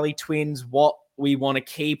Camperelli twins, what we want to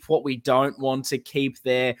keep, what we don't want to keep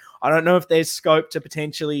there. I don't know if there's scope to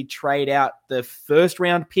potentially trade out the first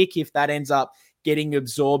round pick if that ends up getting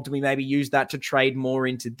absorbed. We maybe use that to trade more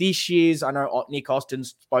into this year's. I know Nick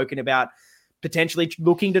Austin's spoken about potentially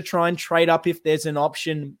looking to try and trade up if there's an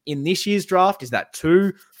option in this year's draft. Is that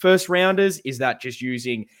 2 first rounders? Is that just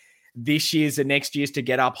using this year's and next year's to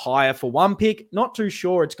get up higher for 1 pick? Not too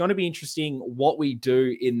sure. It's going to be interesting what we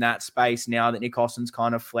do in that space now that Nick Austin's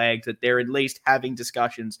kind of flagged that they're at least having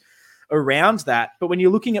discussions around that. But when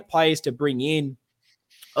you're looking at players to bring in,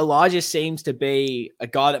 Elijah seems to be a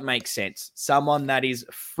guy that makes sense. Someone that is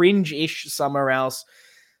fringe-ish somewhere else,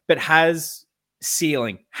 but has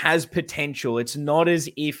ceiling, has potential. It's not as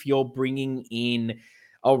if you're bringing in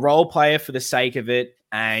a role player for the sake of it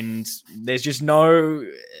and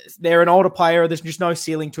they're an older player, there's just no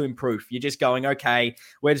ceiling to improve. You're just going, okay,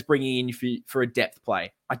 we're just bringing in for a depth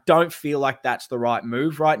play. I don't feel like that's the right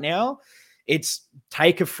move right now. It's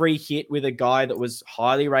take a free hit with a guy that was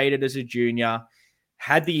highly rated as a junior,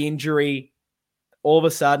 had the injury, all of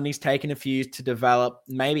a sudden he's taken a few years to develop,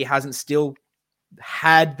 maybe hasn't still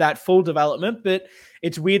had that full development, but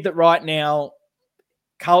it's weird that right now,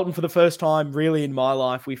 Carlton, for the first time really in my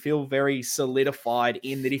life, we feel very solidified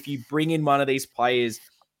in that if you bring in one of these players,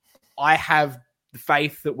 I have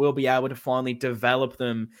faith that we'll be able to finally develop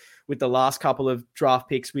them with the last couple of draft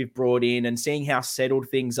picks we've brought in and seeing how settled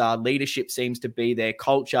things are. Leadership seems to be there,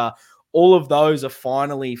 culture, all of those are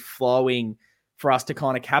finally flowing for us to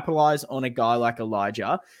kind of capitalize on a guy like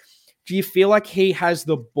Elijah. Do you feel like he has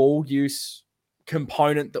the ball use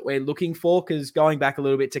component that we're looking for? Because going back a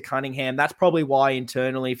little bit to Cunningham, that's probably why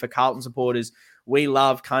internally for Carlton supporters, we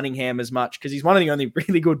love Cunningham as much because he's one of the only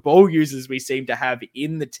really good ball users we seem to have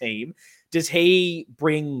in the team. Does he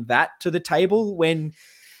bring that to the table when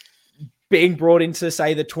being brought into,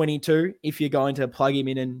 say, the 22, if you're going to plug him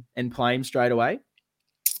in and play him straight away?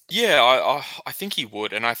 Yeah, I think he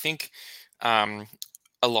would. And I think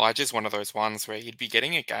Elijah's one of those ones where he'd be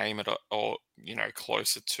getting a game or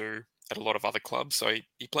closer to at a lot of other clubs. So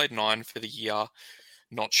he played 9 for the year.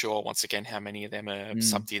 Not sure, once again, how many of them are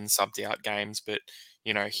subbed in, subbed out games. But,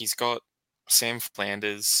 he's got Sam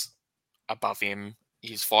Flanders above him.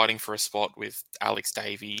 He's fighting for a spot with Alex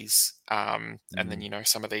Davies. And then,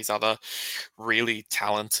 some of these other really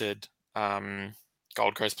talented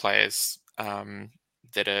Gold Coast players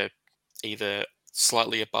that are either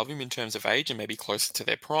slightly above him in terms of age and maybe closer to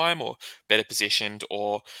their prime or better positioned,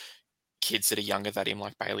 or kids that are younger than him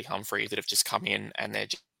like Bailey Humphrey that have just come in and they're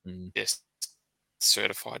just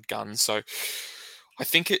certified guns. So I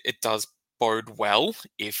think it does bode well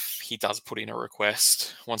if he does put in a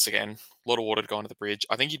request. Once again, a lot of water to go under the bridge.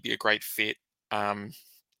 I think he'd be a great fit. I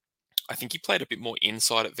think he played a bit more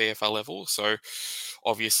inside at VFL level. So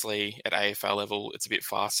obviously at AFL level, it's a bit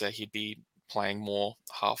faster. He'd be playing more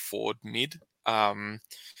half forward mid.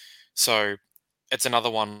 So it's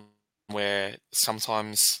another one where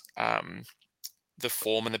sometimes the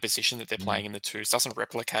form and the position that they're playing in the twos doesn't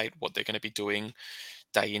replicate what they're going to be doing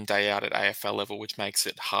day in, day out at AFL level, which makes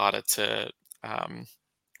it harder to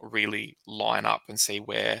really line up and see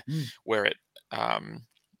where it,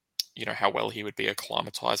 how well he would be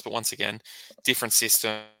acclimatized. But once again, different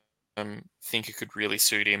system. Think it could really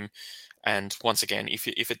suit him. And once again, if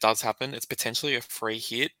it does happen, it's potentially a free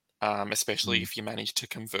hit, especially if you manage to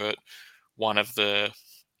convert one of the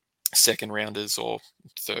second rounders or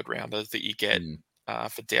third rounders that you get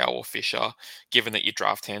for Dow or Fisher. Given that your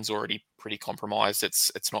draft hand's already pretty compromised,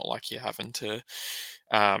 it's not like you're having to,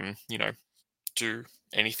 do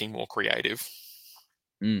anything more creative.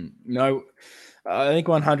 No, I think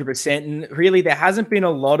 100%. And really, there hasn't been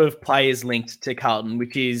a lot of players linked to Carlton,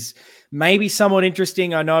 which is maybe somewhat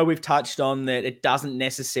interesting. I know we've touched on that it doesn't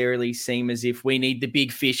necessarily seem as if we need the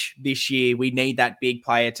big fish this year. We need that big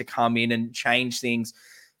player to come in and change things.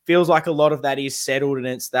 Feels like a lot of that is settled, and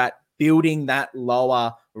it's that building that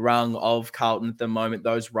lower rung of Carlton at the moment,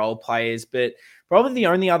 those role players. But probably the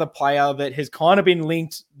only other player that has kind of been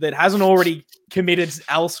linked that hasn't already committed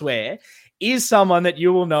elsewhere is someone that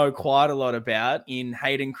you will know quite a lot about in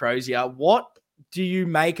Hayden Crozier. What do you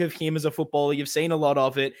make of him as a footballer? You've seen a lot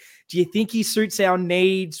of it. Do you think he suits our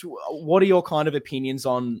needs? What are your kind of opinions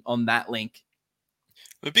on that link?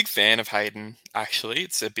 I'm a big fan of Hayden, actually.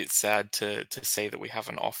 It's a bit sad to see that we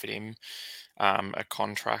haven't offered him a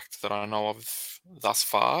contract that I know of thus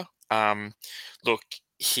far. Look,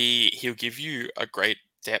 he'll give you a great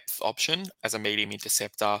depth option as a medium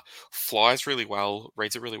interceptor, flies really well,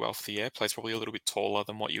 reads it really well for the air, plays probably a little bit taller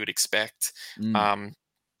than what you would expect.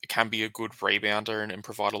 Can be a good rebounder and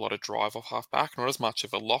provide a lot of drive off halfback, not as much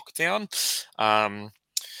of a lockdown.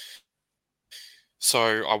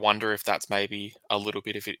 So I wonder if that's maybe a little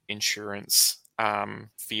bit of insurance for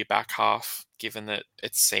your back half, given that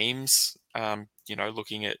it seems,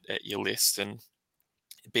 looking at your list and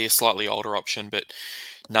be a slightly older option, but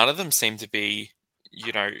none of them seem to be,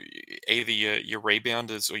 either your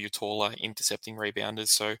rebounders or your taller intercepting rebounders.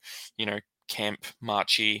 So, Kemp,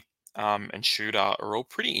 Marchie, and Shooter are all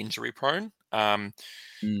pretty injury prone.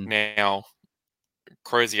 Now,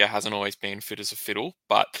 Crozier hasn't always been fit as a fiddle,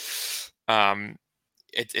 but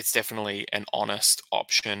it's definitely an honest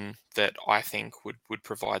option that I think would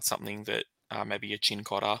provide something that maybe a Chin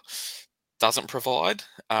Cotter doesn't provide,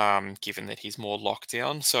 given that he's more locked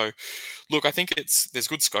down. So, look, I think there's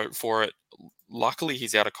good scope for it. Luckily,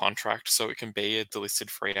 he's out of contract, so it can be a delisted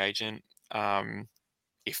free agent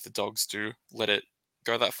if the Dogs do let it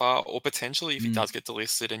go that far, or potentially if he does get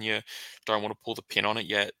delisted and you don't want to pull the pin on it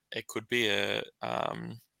yet, it could be an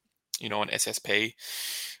SSP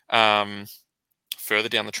further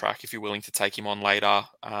down the track if you're willing to take him on later.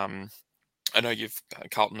 I know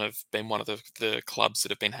Carlton have been one of the clubs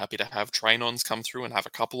that have been happy to have train-ons come through and have a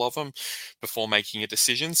couple of them before making a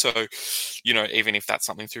decision. So, even if that's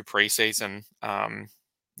something through pre-season,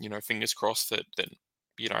 fingers crossed that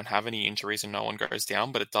you don't have any injuries and no one goes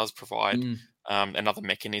down, but it does provide another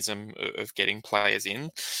mechanism of getting players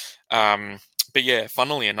in. But yeah,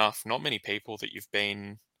 funnily enough, not many people that you've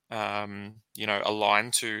been,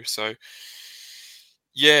 aligned to. So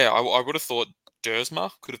yeah, I would have thought Dersma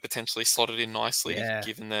could have potentially slotted in nicely,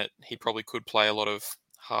 given that he probably could play a lot of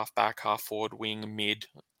half back, half forward, wing, mid.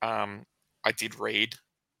 I did read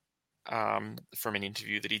from an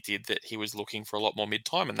interview that he did that he was looking for a lot more mid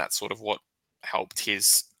time, and that's sort of what helped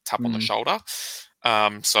his tap on the shoulder.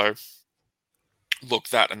 So look,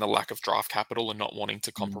 that and the lack of draft capital and not wanting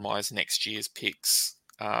to compromise next year's picks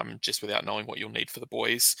just without knowing what you'll need for the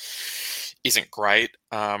boys isn't great.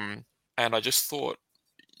 And I just thought,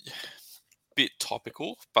 bit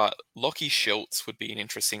topical, but Lockie Schultz would be an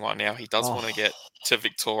interesting one. Now he does want to get to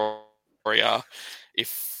Victoria.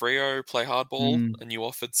 If Freo play hardball and you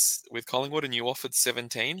offered with Collingwood and you offered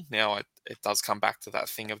 17, now it does come back to that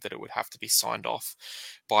thing of that it would have to be signed off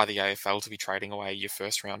by the AFL to be trading away your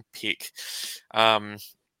first round pick.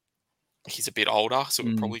 He's a bit older, so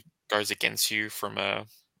it probably goes against you from a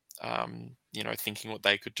thinking what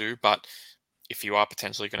they could do. But if you are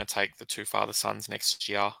potentially going to take the two father sons next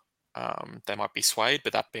year, they might be swayed.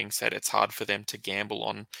 But that being said, it's hard for them to gamble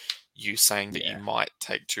on you saying that you might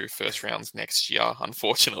take 2 first rounds next year,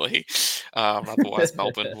 unfortunately. Otherwise,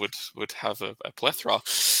 Melbourne would have a plethora.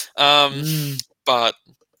 But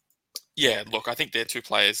yeah, look, I think they're 2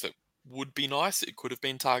 players that would be nice. It could have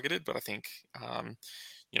been targeted, but I think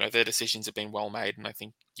their decisions have been well made, and I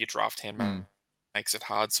think your draft hand makes it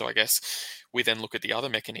hard. So I guess we then look at the other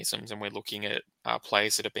mechanisms, and we're looking at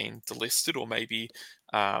players that have been delisted, or maybe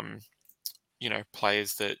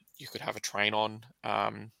players that you could have a train on,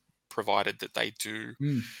 provided that they do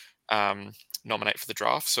nominate for the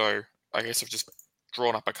draft. So I guess I've just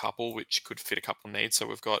drawn up a couple which could fit a couple of needs. So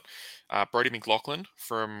we've got Brodie McLaughlin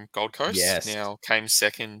from Gold Coast. Yes. Now came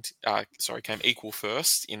equal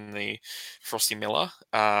first in the Frosty Miller.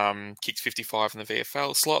 Kicked 55 in the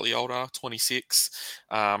VFL, slightly older, 26.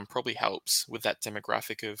 Probably helps with that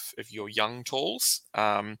demographic of your young talls.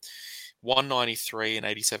 193 and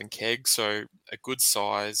 87 keg, so a good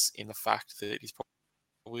size in the fact that he's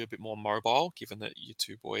probably a bit more mobile, given that your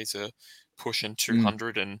two boys are pushing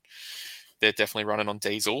 200 and they're definitely running on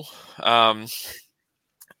diesel.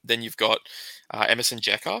 Then you've got Emerson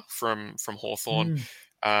Jecker from Hawthorn,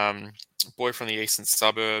 boy from the eastern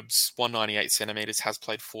suburbs, 198 centimetres, has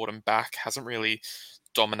played forward and back, hasn't really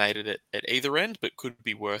dominated it at either end, but could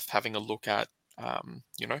be worth having a look at,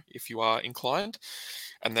 if you are inclined.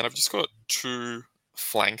 And then I've just got two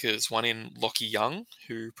flankers, one in Lockie Young,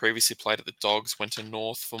 who previously played at the Dogs, went to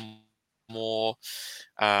North for more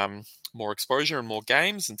exposure and more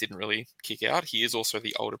games and didn't really kick out. He is also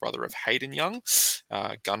the older brother of Hayden Young,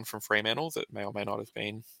 gun from Fremantle, that may or may not have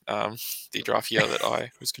been the draft year that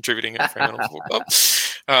I was contributing at Fremantle Football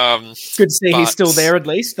Club. Good to see he's still there at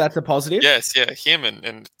least. That's a positive. Yes, yeah, him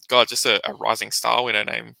and God, just a rising star winner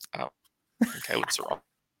named Caleb Sarong.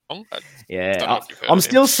 Yeah, I'm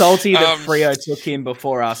still salty that Freo took him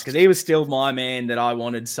before us, because he was still my man that I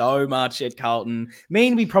wanted so much at Carlton.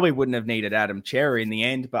 We probably wouldn't have needed Adam Cherry in the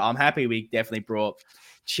end, but I'm happy we definitely brought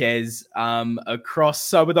Ches across.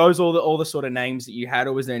 So were those all the sort of names that you had,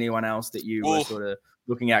 or was there anyone else that you were sort of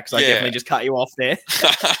looking at? Because I definitely just cut you off there.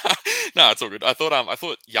 No, it's all good. I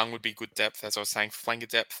thought Young would be good depth, as I was saying, flanker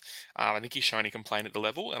depth. I think he's shown he can play at the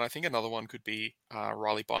level, and I think another one could be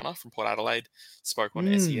Riley Bonner from Port Adelaide. Spoke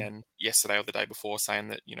on SEN yesterday or the day before, saying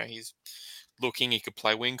that he's looking, he could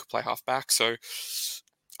play wing, could play half back. So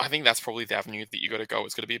I think that's probably the avenue that you got to go.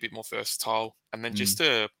 It's got to be a bit more versatile, and then just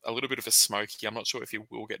a little bit of a smoky. I'm not sure if he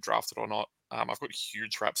will get drafted or not. I've got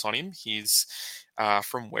huge raps on him. He's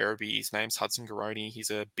from Werribee. His name's Hudson Garoni.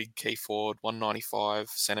 He's a big key forward, 195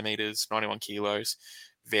 centimetres, 91 kilos.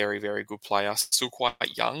 Very, very good player. Still quite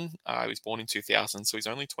young. He was born in 2000, so he's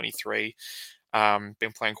only 23.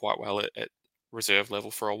 Been playing quite well at reserve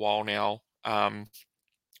level for a while now.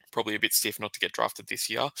 Probably a bit stiff not to get drafted this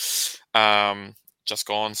year. Just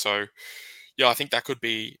gone. So, yeah, I think that could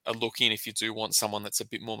be a look in if you do want someone that's a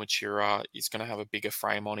bit more mature. He's going to have a bigger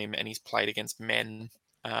frame on him, and he's played against men.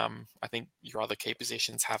 I think your other key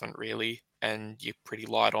positions haven't really, and you're pretty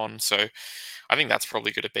light on. So I think that's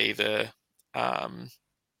probably going to be the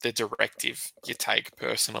directive you take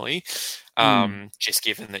personally, just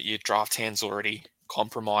given that your draft hand's already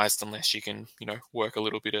compromised, unless you can, work a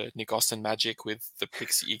little bit of Nick Austin magic with the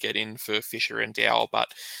picks that you get in for Fisher and Dowell. But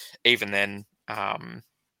even then,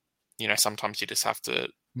 sometimes you just have to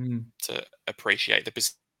appreciate the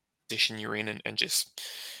position you're in and just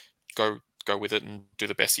go with it and do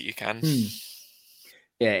the best that you can.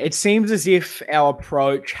 Yeah, it seems as if our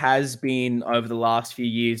approach has been, over the last few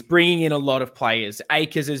years, bringing in a lot of players.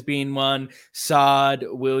 Akers has been one, Sard,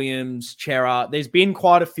 Williams, Chera. There's been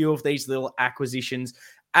quite a few of these little acquisitions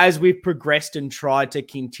as we've progressed and tried to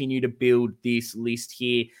continue to build this list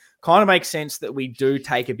here. Kind of makes sense that we do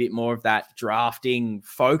take a bit more of that drafting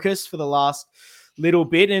focus for the last little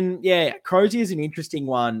bit. And yeah, Crozier is an interesting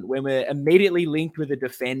one. When we're immediately linked with a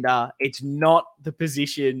defender, it's not the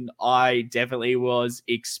position I definitely was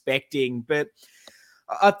expecting, but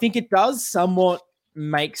I think it does somewhat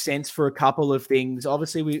make sense for a couple of things.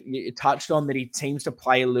 Obviously, we touched on that he seems to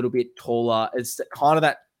play a little bit taller. It's kind of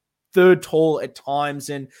that third tall at times,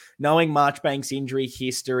 and knowing Marchbank's injury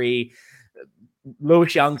history,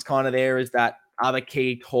 Lewis Young's kind of there as that other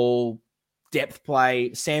key tall depth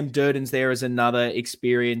play. Sam Durden's there as another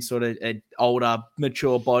experienced, sort of an older,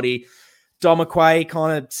 mature body. Dom McQuay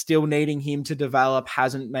kind of still needing him to develop,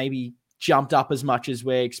 hasn't maybe jumped up as much as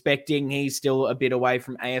we're expecting. He's still a bit away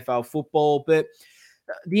from AFL football. But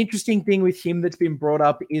the interesting thing with him that's been brought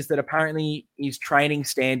up is that apparently his training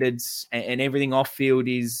standards and everything off field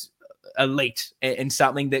is elite, and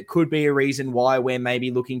something that could be a reason why we're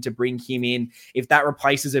maybe looking to bring him in, if that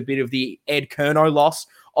replaces a bit of the Ed Kerno loss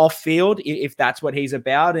off field, if that's what he's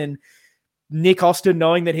about. And Nick Austin,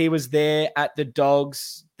 knowing that he was there at the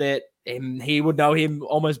Dogs, that he would know him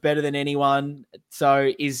almost better than anyone.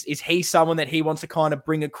 So is he someone that he wants to kind of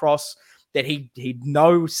bring across, that he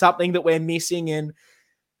knows something that we're missing? And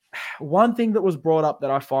one thing that was brought up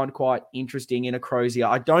that I find quite interesting in a Crozier,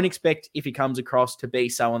 I don't expect, if he comes across, to be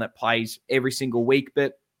someone that plays every single week,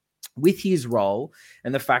 but with his role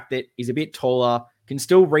and the fact that he's a bit taller, can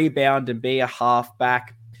still rebound and be a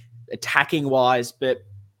halfback attacking wise, but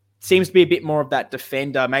seems to be a bit more of that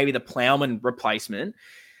defender, maybe the Plowman replacement.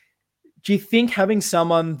 Do you think having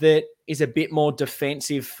someone that is a bit more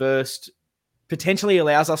defensive first potentially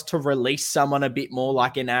allows us to release someone a bit more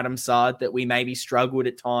like an Adam Saad that we maybe struggled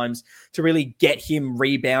at times to really get him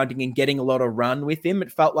rebounding and getting a lot of run with him.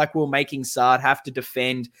 It felt like we were making Saad have to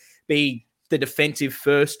defend, be the defensive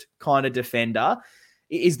first kind of defender.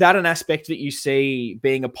 Is that an aspect that you see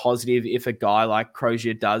being a positive if a guy like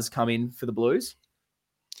Crozier does come in for the Blues?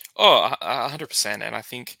 Oh, 100%. And I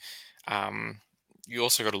think you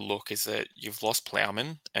also got to look is that you've lost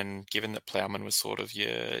Plowman, and given that Plowman was sort of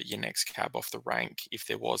your next cab off the rank, if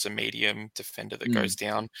there was a medium defender that goes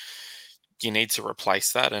down, you need to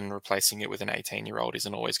replace that, and replacing it with an 18-year-old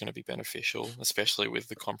isn't always going to be beneficial, especially with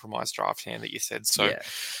the compromised draft hand that you said. So,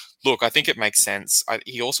 look, I think it makes sense.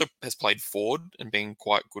 He also has played forward and been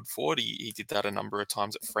quite good forward. He did that a number of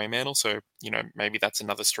times at Fremantle. So, maybe that's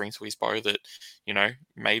another string to his bow that,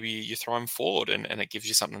 maybe you throw him forward and it gives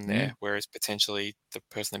you something there. Whereas potentially the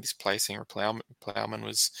person that he's placing, or Plowman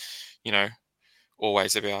was,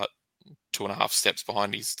 always about 2.5 steps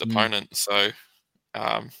behind his opponent. So,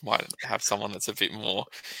 might have someone that's a bit more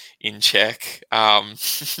in check.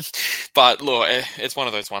 But look, it's one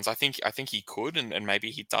of those ones. I think he could, and maybe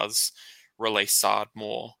he does release Saad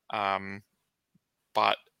more.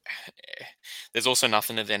 But there's also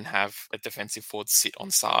nothing to then have a defensive forward sit on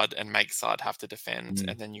Saad and make Saad have to defend,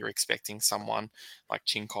 and then you're expecting someone like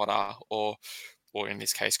Chincotta or in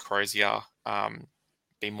this case Crozier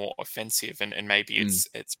be more offensive, and maybe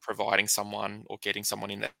it's providing someone or getting someone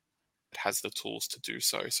in that has the tools to do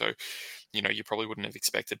so. So, you probably wouldn't have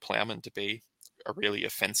expected Plowman to be a really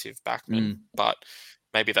offensive backman, but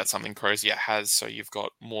maybe that's something Crozier has. So you've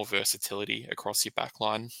got more versatility across your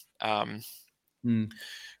backline.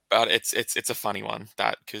 But it's a funny one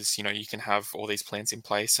that, because, you can have all these plans in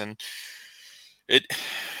place, and it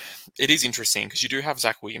is interesting because you do have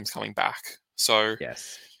Zach Williams coming back. So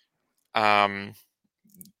yes,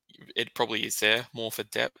 it probably is there more for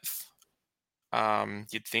depth.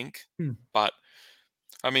 You'd think, but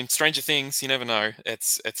I mean, stranger things, you never know.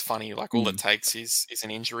 It's funny. Like all it takes is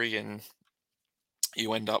an injury, and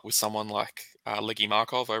you end up with someone like Leggy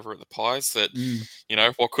Markov over at the Pies that,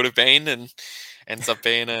 what could have been and ends up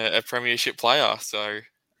being a premiership player. So,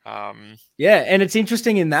 yeah. And it's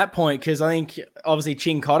interesting in that point, because I think obviously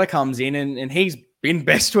Chincotta comes in and he's been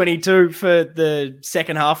best 22 for the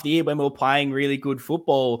second half of the year when we were playing really good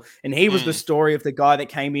football. And he was the story of the guy that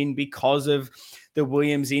came in because of the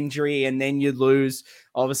Williams injury. And then you lose,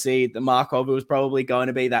 obviously, the Markov was probably going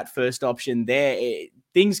to be that first option there.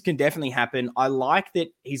 Things can definitely happen. I like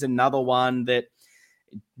that he's another one that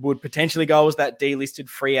would potentially go as that delisted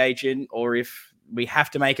free agent, or if we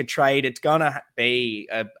have to make a trade, it's going to be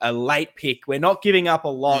a late pick. We're not giving up a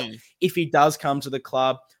lot if he does come to the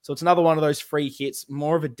club. So it's another one of those free hits,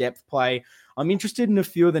 more of a depth play. I'm interested in a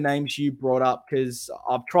few of the names you brought up, because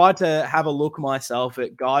I've tried to have a look myself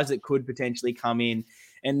at guys that could potentially come in.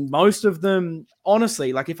 And most of them,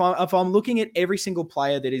 honestly, like if I'm looking at every single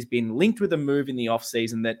player that has been linked with a move in the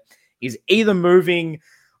offseason that is either moving,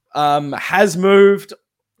 has moved,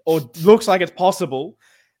 or looks like it's possible,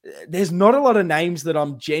 there's not a lot of names that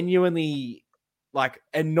I'm genuinely like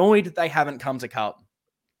annoyed that they haven't come to Carlton,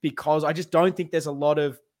 because I just don't think there's a lot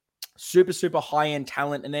of super, super high-end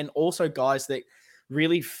talent. And then also guys that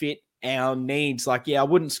really fit our needs. Like, I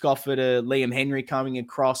wouldn't scoff at a Liam Henry coming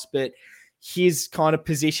across, but his kind of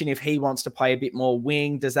position, if he wants to play a bit more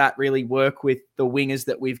wing, does that really work with the wingers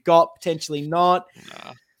that we've got? Potentially not.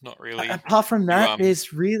 Nah, not really. Apart from that, there's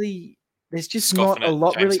just not a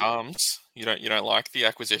lot James really. Harms. You don't like the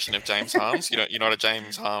acquisition of James Harms? You're not a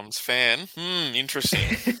James Harms fan?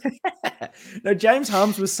 Interesting. No, James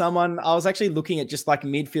Harms was someone I was actually looking at, just like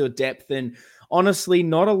midfield depth, and honestly,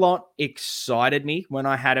 not a lot excited me when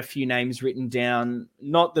I had a few names written down.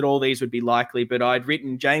 Not that all these would be likely, but I'd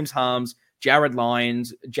written James Harms, Jared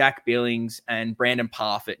Lyons, Jack Billings, and Brandon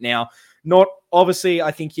Parfitt. Now, not obviously,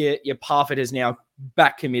 I think your Parfitt is now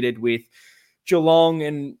back committed with Geelong,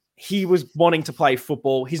 and he was wanting to play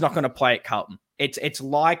football. He's not going to play at Carlton. It's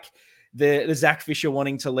like the Zach Fisher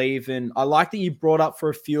wanting to leave. And I like that you brought up for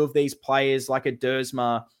a few of these players like a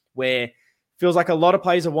Dersma, where it feels like a lot of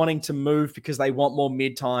players are wanting to move because they want more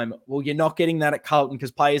mid-time. Well, you're not getting that at Carlton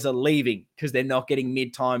because players are leaving because they're not getting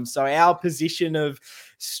mid-time. So our position of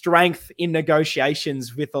strength in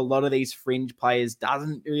negotiations with a lot of these fringe players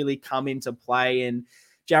doesn't really come into play. And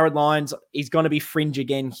Jared Lyons, he's going to be fringe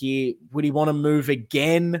again here. Would he want to move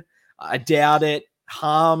again? I doubt it.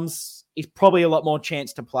 Harms is probably a lot more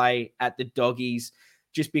chance to play at the Doggies,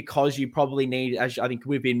 just because you probably need, as I think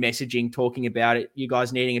we've been messaging, talking about it, you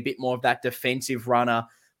guys needing a bit more of that defensive runner.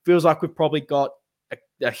 Feels like we've probably got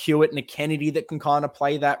a Hewitt and a Kennedy that can kind of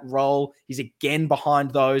play that role. He's again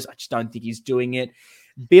behind those. I just don't think he's doing it.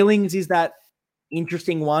 Billings is that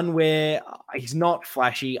interesting one where he's not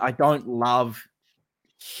flashy. I don't love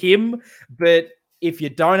him, but if you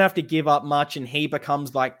don't have to give up much and he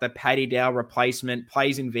becomes like the Paddy Dow replacement,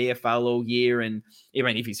 plays in VFL all year, and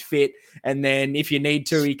even if he's fit, and then if you need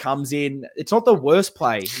to, he comes in, it's not the worst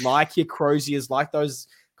play, like your Croziers, like those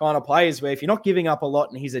kind of players where if you're not giving up a lot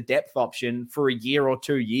and he's a depth option for a year or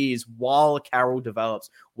 2 years while Carroll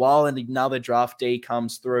develops, while another draftee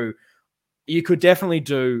comes through, you could definitely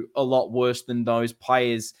do a lot worse than those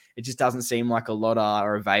players. It just doesn't seem like a lot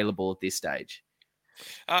are available at this stage.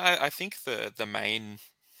 I think the main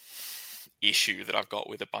issue that I've got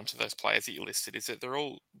with a bunch of those players that you listed is that they're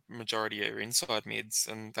all majority are inside mids,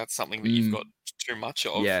 and that's something that you've got too much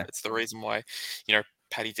of. Yeah. It's the reason why,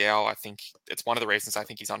 Paddy Dow, I think it's one of the reasons I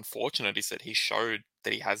think he's unfortunate is that he showed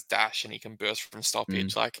that he has dash and he can burst from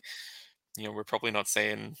stoppage. Like, we're probably not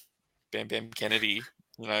seeing Bam Bam Kennedy,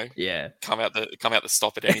 come out the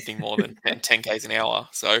stop at anything more than 10 k's an hour.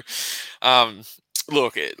 So,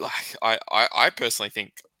 look, I personally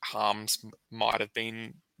think Harms might have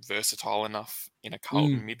been versatile enough in a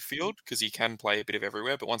Carlton midfield because he can play a bit of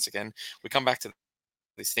everywhere. But once again, we come back to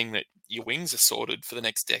this thing that your wings are sorted for the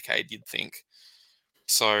next decade, you'd think.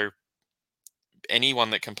 So anyone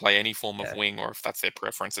that can play any form of wing, or if that's their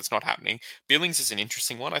preference, it's not happening. Billings is an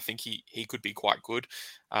interesting one. I think he could be quite good.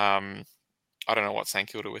 I don't know what St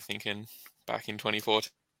Kilda were thinking back in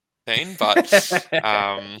 2014,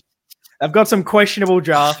 but I've got some questionable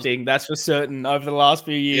drafting, that's for certain, over the last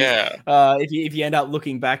few years. Yeah. If you end up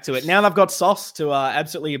looking back to it. Now they've got Sauce to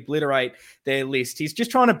absolutely obliterate their list. He's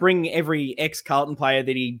just trying to bring every ex-Carlton player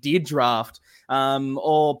that he did draft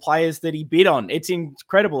or players that he bid on. It's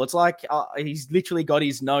incredible. It's like he's literally got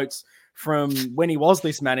his notes from when he was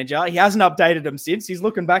this manager. He hasn't updated them since. He's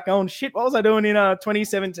looking back on, shit, what was I doing in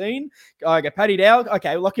 2017? I got Paddy Dow.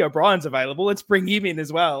 Okay, Lockie O'Brien's available. Let's bring him in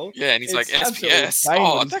as well. Yeah, and he's like, SPS.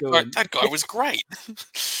 Oh, that guy was great.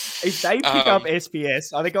 If they pick up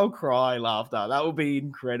SPS, I think I'll cry laughter. That would be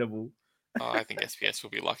incredible. I think SPS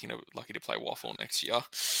will be lucky to play Waffle next year.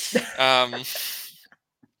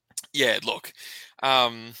 Yeah, look,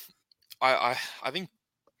 I think,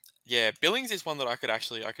 yeah, Billings is one that I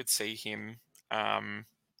could see him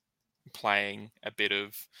playing a bit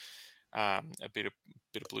of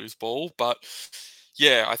blues ball, but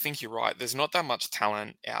yeah, I think you're right. There's not that much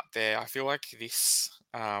talent out there. I feel like this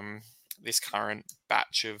current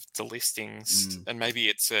batch of delistings, and maybe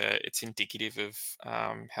it's indicative of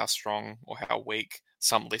how strong or how weak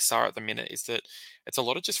some lists are at the minute, is that it's a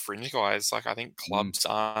lot of just fringe guys. Like, I think clubs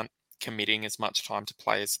aren't committing as much time to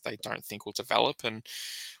players they don't think will develop,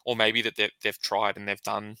 or maybe that they've tried and they've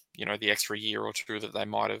done the extra year or two that they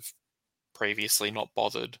might have previously not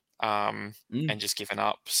bothered and just given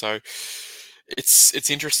up. So it's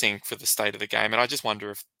interesting for the state of the game, and I just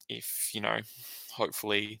wonder if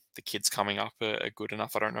hopefully the kids coming up are good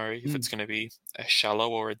enough. I don't know if it's going to be a shallow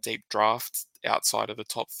or a deep draft outside of the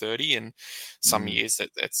top 30, and some years that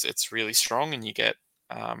it's really strong, and you get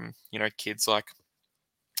kids like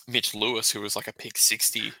Mitch Lewis, who was like a pick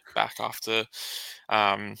 60 back after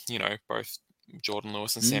both Jordan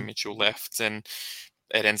Lewis and Sam Mitchell left, and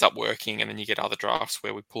it ends up working. And then you get other drafts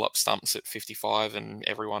where we pull up stumps at 55, and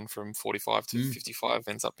everyone from 45 to 55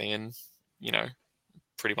 ends up being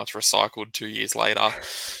pretty much recycled 2 years later.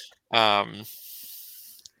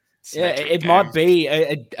 It might be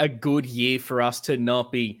a good year for us to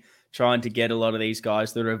not be trying to get a lot of these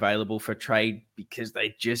guys that are available for trade because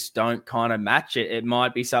they just don't kind of match it. It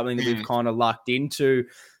might be something that we've kind of lucked into.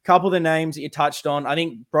 A couple of the names that you touched on, I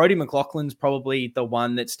think Brodie McLaughlin's probably the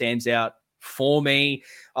one that stands out for me.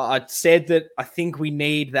 I said that I think we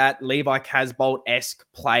need that Levi Casbolt-esque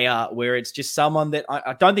player where it's just someone that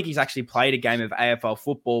I don't think he's actually played a game of AFL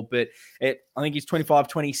football, but I think he's 25,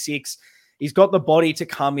 26. He's got the body to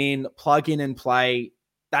come in, plug in and play.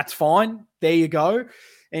 That's fine. There you go.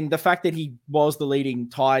 And the fact that he was the leading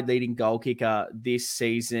goal kicker this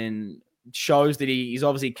season shows that he's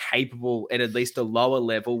obviously capable at least a lower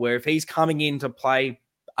level, where if he's coming in to play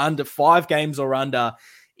under 5 games or under,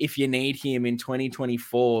 if you need him in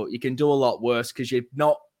 2024, you can do a lot worse because you're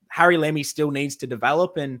not. Harry Lemmy still needs to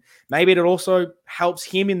develop, and maybe it also helps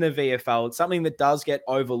him in the VFL. It's something that does get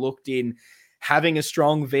overlooked in having a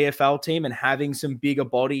strong VFL team and having some bigger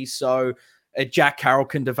bodies. So Jack Carroll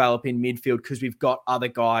can develop in midfield because we've got other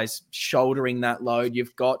guys shouldering that load.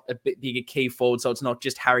 You've got a bit bigger key forward, so it's not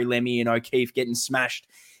just Harry Lemmy and O'Keefe getting smashed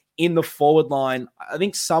in the forward line. I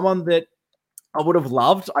think someone that I would have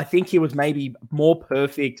loved, I think he was maybe more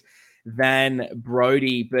perfect than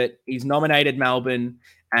Brody, but he's nominated Melbourne,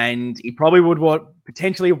 and he probably would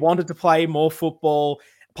potentially wanted to play more football.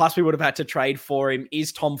 Plus, we would have had to trade for him.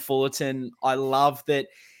 Is Tom Fullerton. I love that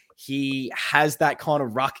he has that kind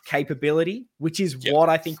of ruck capability, which is what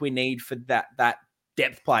I think we need for that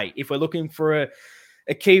depth play. If we're looking for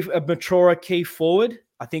a mature key forward,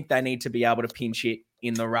 I think they need to be able to pinch it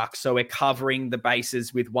in the ruck. So we're covering the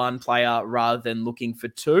bases with one player rather than looking for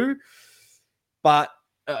two. But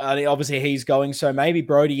obviously he's going. So maybe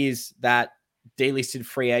Brody is that delisted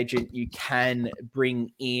free agent you can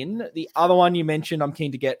bring in. The other one you mentioned, I'm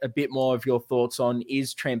keen to get a bit more of your thoughts on,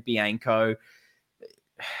 is Trent Bianco.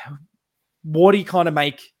 What do you kind of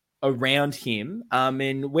make around him?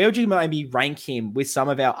 And where would you maybe rank him with some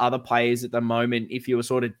of our other players at the moment if you were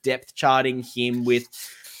sort of depth charting him with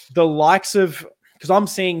the likes of, because I'm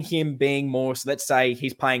seeing him being more, so let's say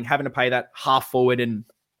he's having to play that half forward and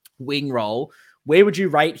wing role. Where would you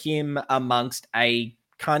rate him amongst a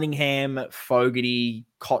Cunningham, Fogarty,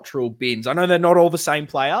 Cottrell, Binns? I know they're not all the same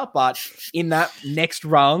player, but in that next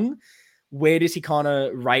rung, where does he kind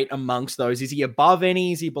of rate amongst those? Is he above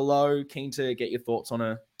any? Is he below? Keen to get your thoughts on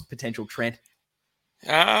a potential Trent.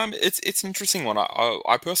 It's an interesting one.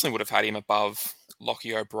 I personally would have had him above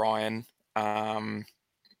Lockie O'Brien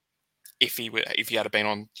if he had been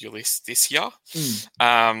on your list this year.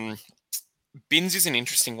 Binns is an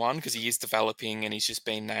interesting one because he is developing and he's just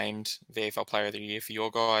been named VFL Player of the Year for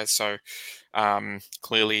your guys. So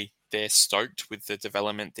clearly they're stoked with the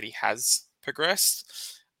development that he has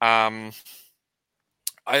progressed. I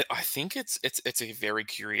think it's a very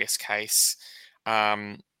curious case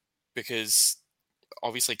because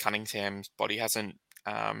obviously Cunningham's body hasn't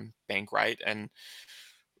been great, and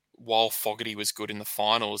while Fogarty was good in the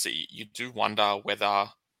finals, you do wonder whether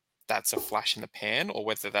that's a flash in the pan or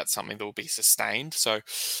whether that's something that will be sustained. So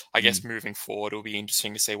I guess moving forward, it'll be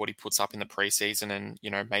interesting to see what he puts up in the preseason, and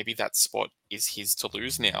maybe that spot is his to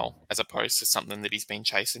lose now, as opposed to something that he's been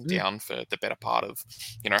chasing down for the better part of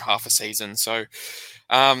half a season. So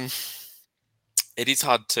it is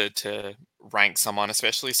hard to rank someone,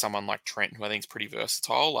 especially someone like Trent, who I think is pretty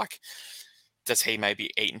versatile. Like, does he maybe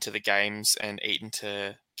eat into the games and eat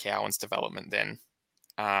into Cowan's development then?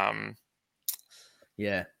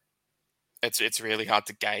 Yeah. It's really hard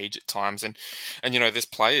to gauge at times. And there's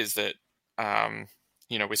players that, we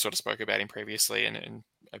sort of spoke about him previously in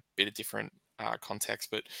a bit of different context.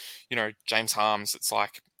 But, James Harms, it's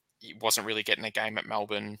like he wasn't really getting a game at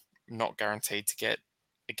Melbourne, not guaranteed to get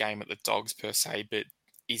a game at the Dogs per se, but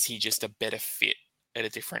is he just a better fit at a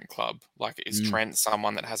different club? Like, is Trent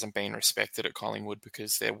someone that hasn't been respected at Collingwood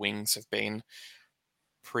because their wings have been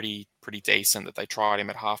pretty decent, that they tried him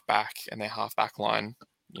at halfback and their halfback line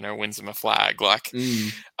wins them a flag. Like,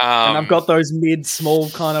 and I've got those mid-small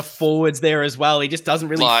kind of forwards there as well. He just doesn't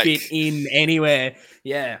really fit in anywhere.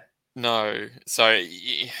 Yeah. No. So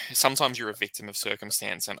sometimes you're a victim of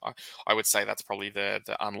circumstance, and I would say that's probably the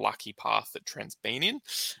unlucky path that Trent's been in.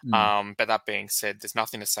 But that being said, there's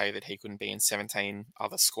nothing to say that he couldn't be in 17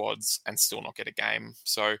 other squads and still not get a game.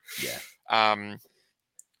 So,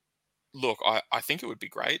 look, I think it would be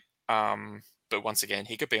great. But once again,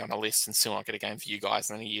 he could be on a list and still not get a game for you guys.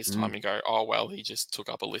 And in a year's time, you go, oh, well, he just took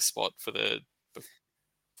up a list spot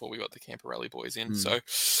before we got the Camperelli boys in. So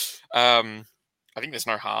I think there's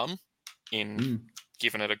no harm in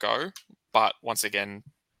giving it a go. But once again,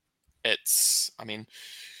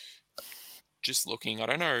 just looking, I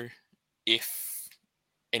don't know if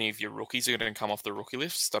any of your rookies are going to come off the rookie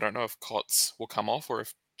list. I don't know if Cots will come off or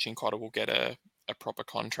if Chincotta will get a proper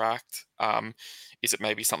contract. Is it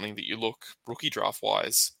maybe something that you look rookie draft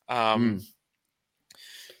wise? But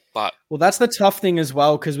well, that's the tough thing as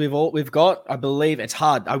well, because we've got, I believe it's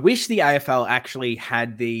hard. I wish the AFL actually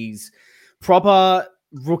had these proper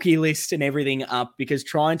rookie lists and everything up, because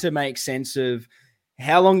trying to make sense of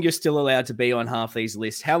how long you're still allowed to be on half these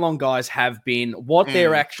lists, how long guys have been, what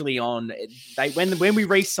they're actually on. When we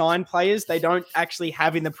re-sign players, they don't actually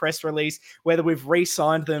have in the press release whether we've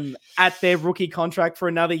re-signed them at their rookie contract for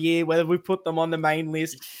another year, whether we've put them on the main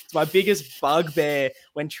list. It's my biggest bugbear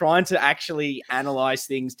when trying to actually analyze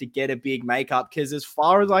things to get a big makeup, because as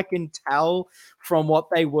far as I can tell from what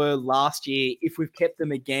they were last year, if we've kept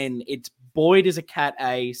them again, it's Boyd as a Cat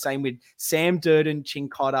A, same with Sam Durden,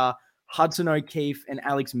 Chincotta, Hudson O'Keefe, and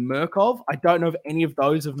Alex Murkov. I don't know if any of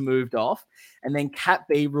those have moved off. And then Cat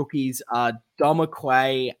B rookies are Dom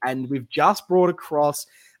McQuay, and we've just brought across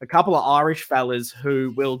a couple of Irish fellas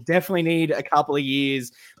who will definitely need a couple of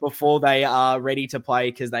years before they are ready to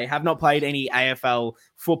play, because they have not played any AFL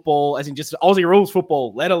football, as in just Aussie rules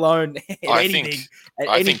football, let alone anything,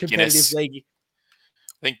 any competitive league.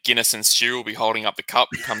 think Guinness and Stu will be holding up the cup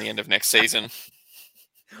come the end of next season.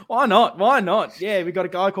 Why not? Why not? Yeah, we got a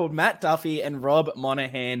guy called Matt Duffy and Rob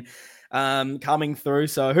Monaghan coming through.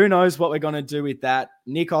 So who knows what we're going to do with that.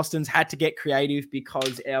 Nick Austin's had to get creative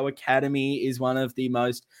because our academy is one of the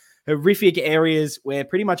most horrific areas where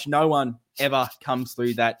pretty much no one ever comes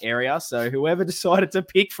through that area. So whoever decided to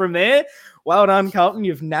pick from there, well done, Carlton.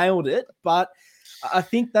 You've nailed it. But I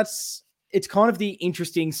think it's kind of the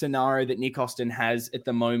interesting scenario that Nick Austin has at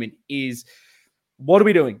the moment is, what are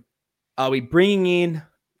we doing? Are we bringing in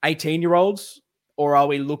 18-year-olds, or are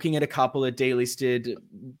we looking at a couple of delisted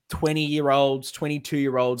 20-year-olds,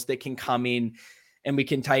 22-year-olds that can come in and we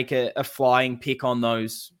can take a flying pick on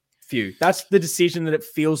those few? That's the decision that it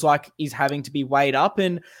feels like is having to be weighed up.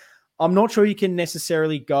 And I'm not sure you can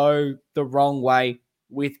necessarily go the wrong way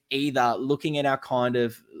with either looking at our kind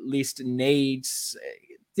of list needs.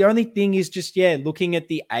 The only thing is just, looking at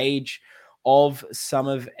the age of some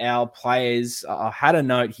of our players. I had a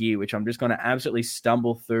note here, which I'm just going to absolutely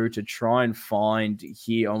stumble through to try and find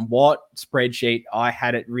here on what spreadsheet I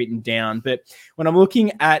had it written down. But when I'm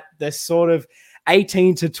looking at the sort of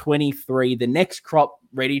 18 to 23, the next crop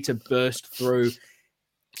ready to burst through,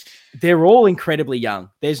 they're all incredibly young.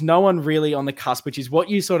 There's no one really on the cusp, which is what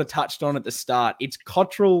you sort of touched on at the start. It's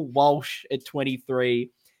Cottrell, Walsh at 23,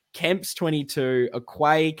 Kemp's 22,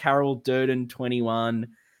 Aquay, Carroll, Durden 21,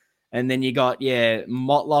 and then you got,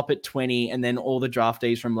 Motlop at 20, and then all the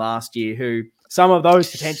draftees from last year, who some of those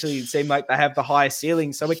potentially seem like they have the highest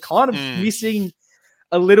ceiling. So we're kind of missing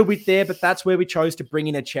a little bit there, but that's where we chose to bring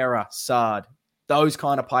in a Chera, Sard, those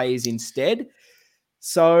kind of players instead.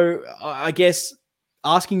 So I guess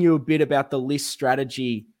asking you a bit about the list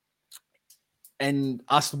strategy and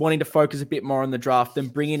us wanting to focus a bit more on the draft than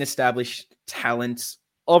bring in established talents.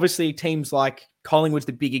 Obviously, teams like Collingwood's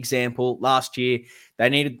the big example. Last year, they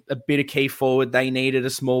needed a bit of key forward. They needed a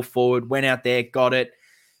small forward, went out there, got it.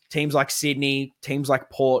 Teams like Sydney, teams like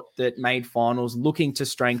Port that made finals, looking to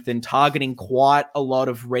strengthen, targeting quite a lot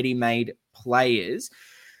of ready-made players.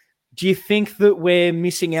 Do you think that we're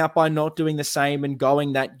missing out by not doing the same and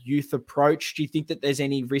going that youth approach? Do you think that there's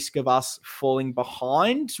any risk of us falling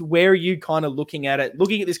behind? Where are you kind of looking at it,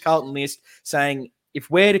 looking at this Carlton list, saying, if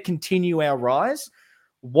we're to continue our rise,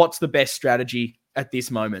 what's the best strategy at this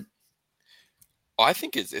moment? I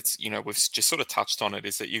think it's we've just sort of touched on it,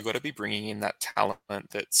 is that you've got to be bringing in that talent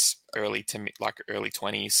that's early to like early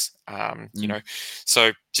 20s,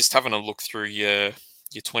 so just having a look through your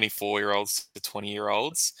 24-year-olds to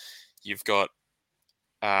 20-year-olds, you've got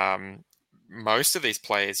most of these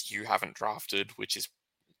players you haven't drafted, which is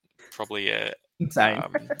probably insane.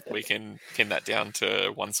 We can pin that down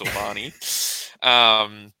to one Silvani.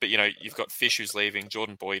 But you've got Fish who's leaving,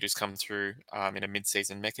 Jordan Boyd who's come through in a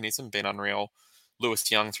mid-season mechanism, been unreal.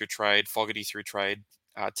 Lewis Young through trade, Fogarty through trade.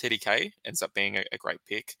 TDK ends up being a great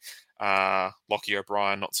pick. Lockie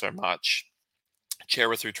O'Brien, not so much.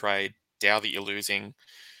 Chera through trade. Dow that you're losing.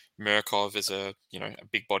 Murkov is a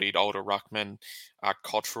big-bodied older ruckman.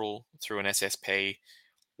 Cottrell through an SSP.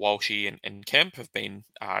 Walshy and Kemp have been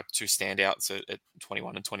two standouts at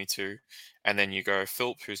 21 and 22. And then you go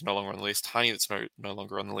Philp, who's no longer on the list. Honey, that's no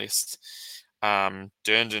longer on the list.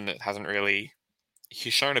 Durden, it hasn't really...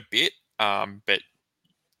 He's shown a bit, but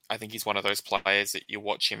I think he's one of those players that you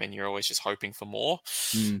watch him and you're always just hoping for more.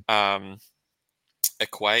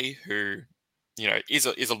 Aquay, who... is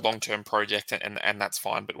a long-term project, and that's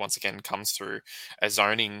fine, but once again comes through a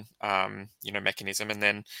zoning, mechanism. And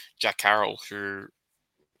then Jack Carroll, who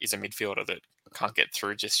is a midfielder that can't get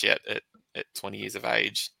through just yet at 20 years of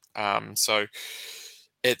age. So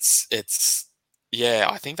it's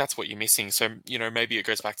I think that's what you're missing. So, maybe it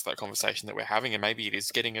goes back to that conversation that we're having, and maybe it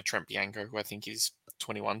is getting a Trent Bianco, who I think is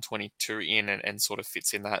 21, 22 in and sort of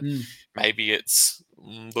fits in that. Maybe it's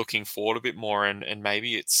looking forward a bit more, and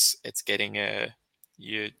maybe it's getting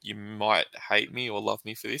you might hate me or love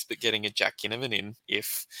me for this, but getting a Jack Ginnivan in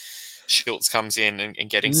if Schultz comes in and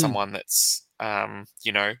getting someone that's,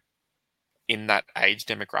 in that age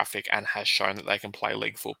demographic and has shown that they can play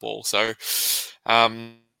league football. So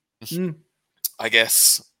I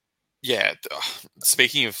guess,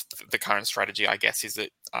 speaking of the current strategy, I guess, is that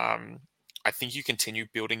I think you continue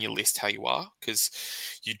building your list how you are, because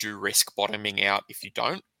you do risk bottoming out if you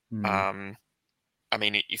don't.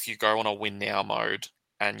 If you go on a win now mode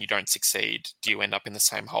and you don't succeed, do you end up in the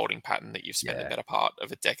same holding pattern that you've spent the better part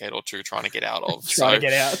of a decade or two trying to get out of? To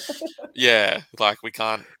get out. We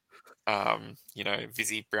can't,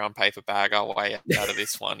 Vizzy brown paper bag our way out of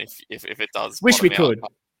this one if it does. Wish we could.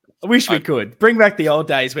 I wish we could. Bring back the old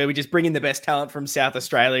days where we just bring in the best talent from South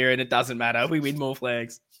Australia and it doesn't matter. We win more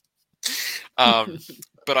flags.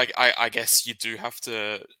 but I guess you do have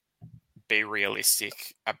to be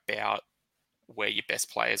realistic about where your best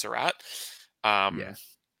players are at.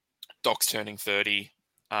 Doc's turning 30.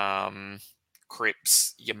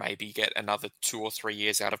 Cripps, you maybe get another 2 or 3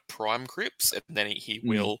 years out of prime Cripps, and then he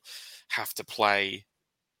will have to play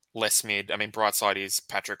less mid. I mean, bright side is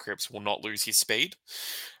Patrick Cripps will not lose his speed.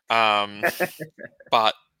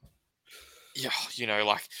 But, yeah,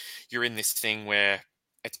 like, you're in this thing where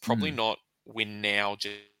it's probably not win now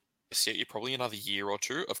just yet. You're probably another year or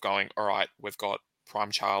two of going, all right, we've got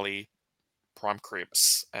prime Charlie, prime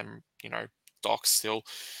Cripps, and, Doc still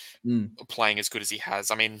playing as good as he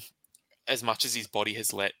has. I mean, as much as his body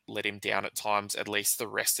has let him down at times, at least the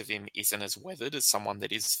rest of him isn't as weathered as someone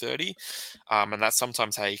that is 30. And that's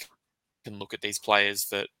sometimes how you can look at these players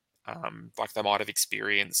that like they might have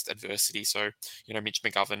experienced adversity. So, Mitch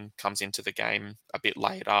McGovern comes into the game a bit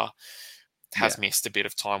later, has missed a bit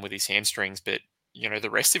of time with his hamstrings, but, the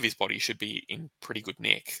rest of his body should be in pretty good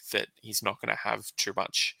nick, that he's not going to have too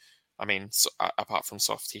much, apart from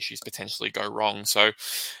soft tissues, potentially go wrong. So,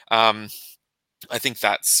 I think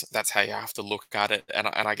that's how you have to look at it. And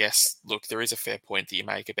I guess, look, there is a fair point that you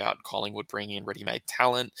make about Collingwood bringing in ready-made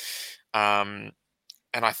talent. And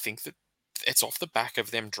I think that it's off the back of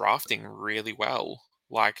them drafting really well.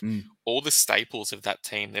 Like, all the staples of that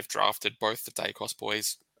team, they've drafted, both the Dacos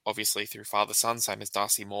boys, obviously through father-son, same as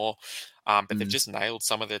Darcy Moore. But they've just nailed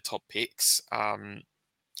some of their top picks. And,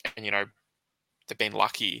 they've been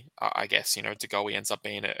lucky, I guess. DeGoey ends up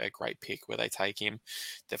being a great pick where they take him.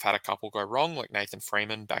 They've had a couple go wrong, like Nathan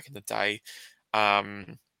Freeman back in the day,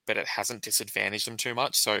 but it hasn't disadvantaged them too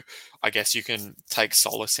much. So I guess you can take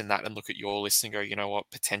solace in that and look at your list and go, you know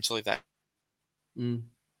what, potentially that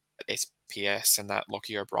SPS and that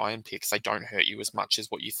Lockie O'Brien picks, they don't hurt you as much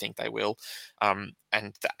as what you think they will. And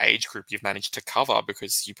the age group you've managed to cover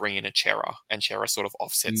because you bring in a Chera, and Chera sort of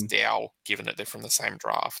offsets Dow, given that they're from the same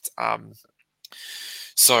draft.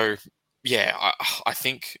 So, yeah, I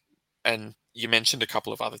think, and you mentioned a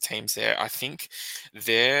couple of other teams there, I think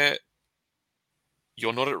you're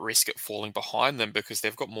not at risk at falling behind them because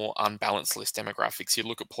they've got more unbalanced list demographics. You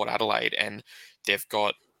look at Port Adelaide and they've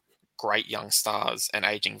got great young stars and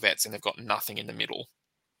aging vets, and they've got nothing in the middle.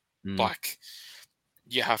 Like,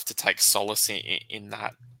 you have to take solace in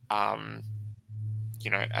that.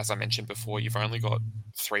 As I mentioned before, you've only got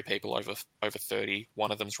 3 people over 30.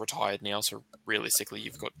 One of them's retired now, so realistically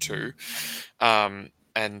you've got 2. And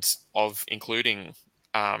including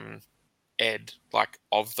Ed, like,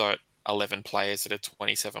 of the 11 players that are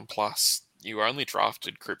 27 plus, you only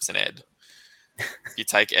drafted Cripps and Ed. You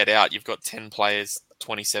take Ed out, you've got 10 players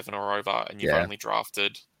 27 or over, and you've only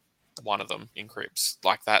drafted one of them in Cripps.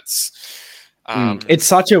 Like, that's... it's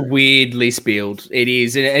such a weird list build. It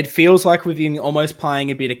is. And it feels like we've been almost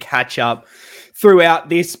playing a bit of catch up throughout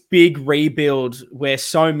this big rebuild where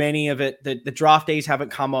so many of it, the draftees haven't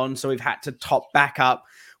come on. So we've had to top back up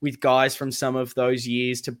with guys from some of those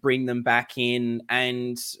years to bring them back in.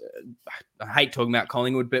 And I hate talking about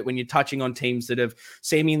Collingwood, but when you're touching on teams that have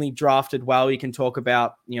seemingly drafted well, you can talk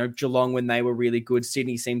about, Geelong when they were really good.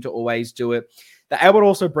 Sydney seemed to always do it. They're able to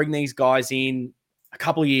also bring these guys in a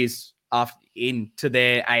couple of years into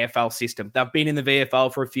their AFL system. They've been in the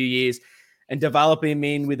VFL for a few years and develop him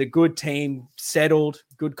in with a good team, settled,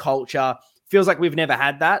 good culture. Feels like we've never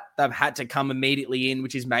had that. They've had to come immediately in,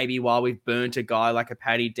 which is maybe why we've burnt a guy like a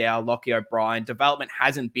Paddy Dow, Lockie O'Brien. Development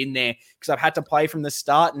hasn't been there because I've had to play from the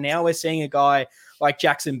start. And now we're seeing a guy like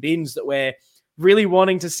Jackson Binns that we're really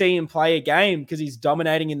wanting to see him play a game because he's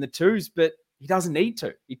dominating in the twos, but he doesn't need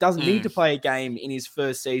to. He doesn't need to play a game in his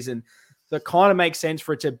first season. So it kind of makes sense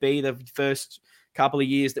for it to be the first couple of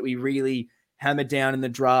years that we really hammer down in the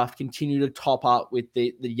draft, continue to top up with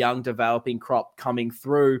the young developing crop coming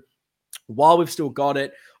through while we've still got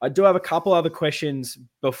it. I do have a couple other questions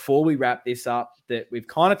before we wrap this up that we've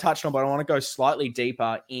kind of touched on, but I want to go slightly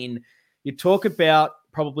deeper in. You talk about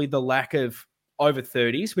probably the lack of over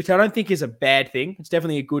 30s, which I don't think is a bad thing. It's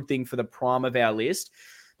definitely a good thing for the prime of our list.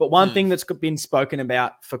 But one thing that's been spoken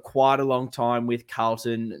about for quite a long time with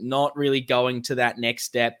Carlton, not really going to that next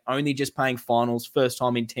step, only just playing finals, first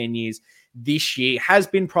time in 10 years this year, has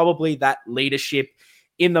been probably that leadership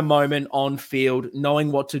in the moment on field,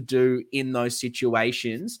 knowing what to do in those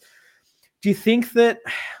situations. Do you think that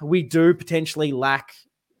we do potentially lack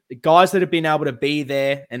guys that have been able to be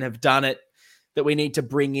there and have done it, that we need to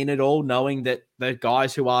bring in at all, knowing that the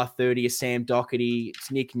guys who are 30 are Sam Doherty, it's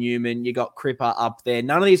Nick Newman, you got Cripper up there.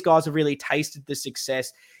 None of these guys have really tasted the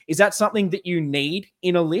success. Is that something that you need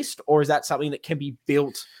in a list, or is that something that can be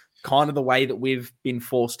built kind of the way that we've been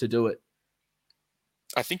forced to do it?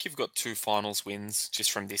 I think you've got 2 finals wins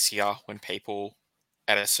just from this year when people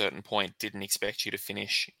at a certain point didn't expect you to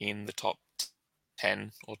finish in the top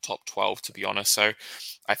 10 or top 12, to be honest. So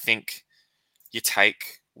I think you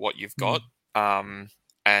take what you've got.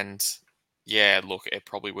 And yeah, look, it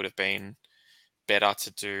probably would have been better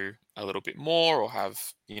to do a little bit more or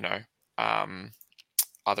have,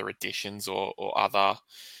 other additions or other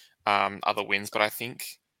wins. But I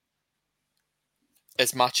think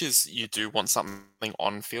as much as you do want something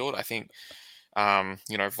on field, I think,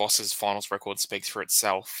 Voss's finals record speaks for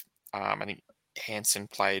itself. I think Hansen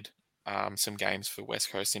played some games for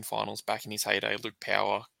West Coast in finals back in his heyday. Luke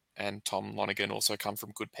Power and Tom Lonergan also come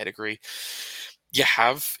from good pedigree. You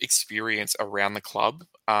have experience around the club.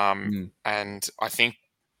 And I think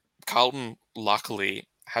Carlton, luckily,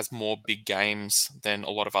 has more big games than a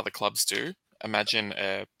lot of other clubs do. Imagine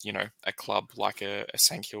a club like a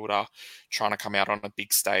St Kilda trying to come out on a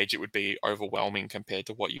big stage. It would be overwhelming compared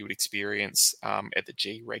to what you would experience at the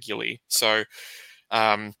G regularly. So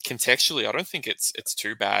contextually, I don't think it's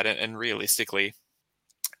too bad. And realistically,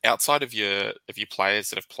 outside of your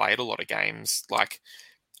players that have played a lot of games, like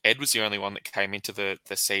Ed was the only one that came into the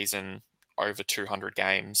season over 200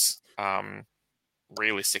 games.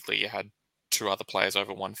 Realistically, you had two other players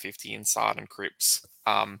over 150 in Sard and Cripps.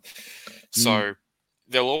 So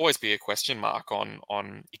there'll always be a question mark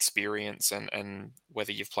on experience and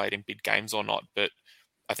whether you've played in big games or not. But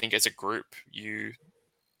I think as a group, you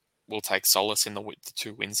will take solace in the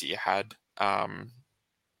two wins that you had,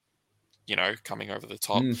 coming over the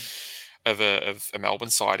top of a Melbourne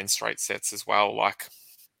side in straight sets as well. Like,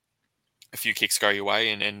 a few kicks go your way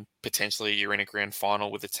and potentially you're in a grand final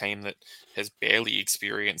with a team that has barely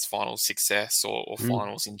experienced final success or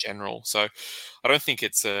finals in general. So I don't think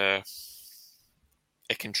it's a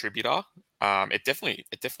contributor. It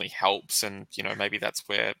definitely helps. And, maybe that's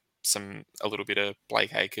where a little bit of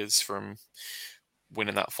Blake Acres from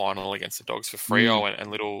winning that final against the Dogs for Freo and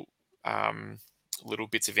little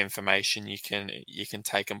bits of information you can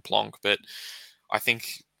take and plonk. But I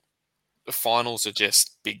think the finals are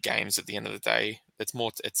just big games at the end of the day. It's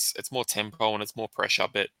more tempo and it's more pressure,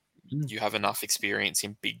 but you have enough experience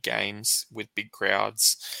in big games with big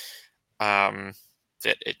crowds that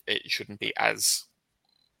it shouldn't be as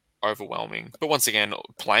overwhelming. But once again,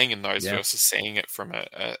 playing in those versus seeing it from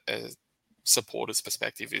a supporter's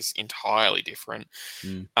perspective is entirely different.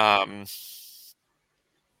 It'd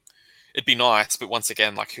be nice, but once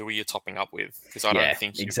again, like, who are you topping up with? Because I don't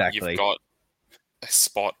think you've got a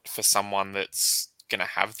spot for someone that's going to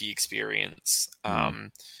have the experience.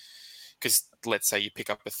 Because let's say you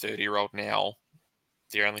pick up a 30-year-old now,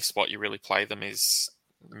 the only spot you really play them is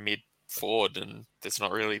mid forward, and there's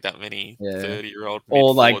not really that many 30-year-old mid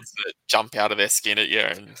forwards that jump out of their skin at you,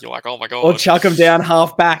 and you're like, oh my god. Or chuck them down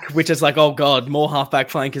half back, which is like, oh god, more half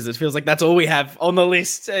back flankers. It feels like that's all we have on the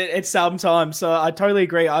list at some time. So I totally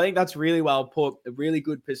agree. I think that's really well put. A really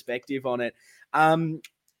good perspective on it.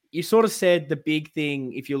 You sort of said the big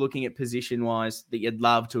thing, if you're looking at position-wise, that you'd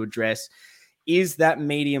love to address is that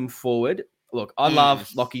medium forward. Look, I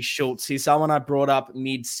love Lockie Schultz. He's someone I brought up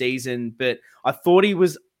mid-season, but I thought he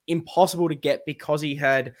was impossible to get because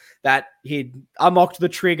he'd unlocked the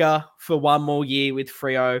trigger for one more year with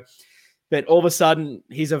Freo. But all of a sudden,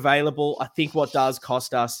 he's available. I think what does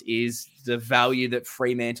cost us is the value that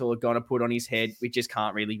Fremantle are going to put on his head. We just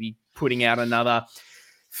can't really be putting out another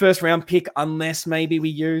first round pick unless maybe we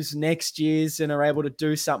use next year's and are able to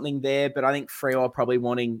do something there. But I think Freo are probably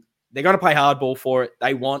they're going to play hardball for it.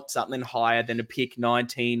 They want something higher than a pick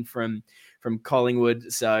 19 from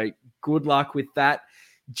Collingwood. So good luck with that.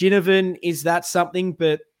 Ginnivan, is that something?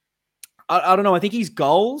 But I don't know. I think he's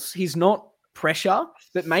goals. He's not pressure,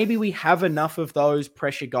 but maybe we have enough of those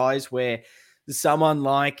pressure guys where someone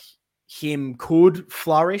like him could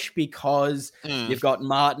flourish because you've got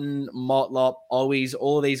Martin, Motlop, Owies,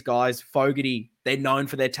 all of these guys, Fogarty, they're known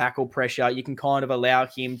for their tackle pressure. You can kind of allow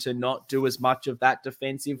him to not do as much of that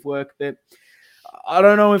defensive work, but I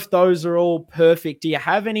don't know if those are all perfect. Do you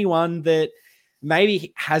have anyone that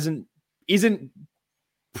maybe isn't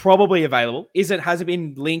probably available, hasn't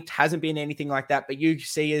been linked, hasn't been anything like that, but you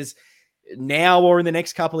see as now or in the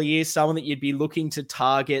next couple of years, someone that you'd be looking to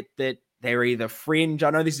target that they're either fringe?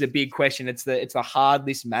 I know this is a big question. It's the hard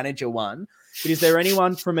list manager one. But is there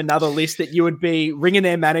anyone from another list that you would be ringing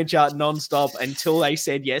their manager nonstop until they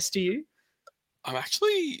said yes to you? I'm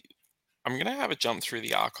going to have a jump through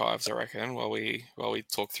the archives, I reckon, while we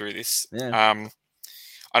talk through this. Yeah.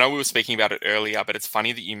 I know we were speaking about it earlier, but it's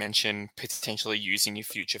funny that you mentioned potentially using your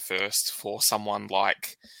future first for someone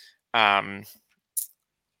like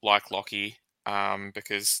Lockie.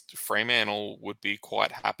 Because Fremantle would be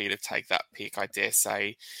quite happy to take that pick, I dare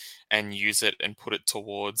say, and use it and put it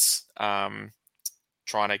towards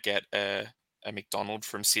trying to get a McDonald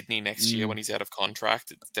from Sydney next year when he's out of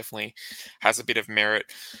contract. It definitely has a bit of merit.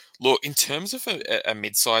 Look, in terms of a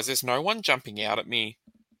mid-size, there's no one jumping out at me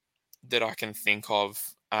that I can think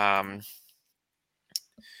of. I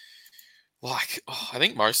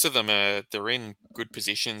think most of them they're in good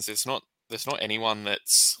positions. There's not anyone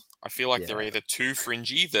that's, I feel like they're either too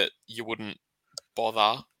fringy that you wouldn't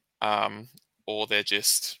bother, or they're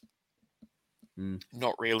just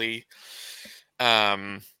not really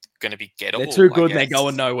going to be gettable. They're too good and they're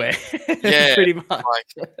going nowhere. Yeah, pretty much.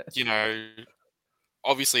 Like,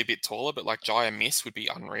 obviously a bit taller, but like Jaya Miss would be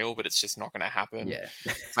unreal, but it's just not going to happen. Yeah.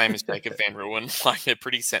 Same as Jacob Van Ruin. Like, they're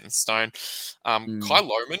pretty set in stone. Kai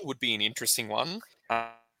Lohmann would be an interesting one,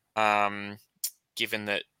 given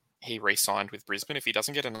that he re-signed with Brisbane. If he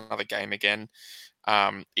doesn't get another game again,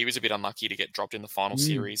 he was a bit unlucky to get dropped in the final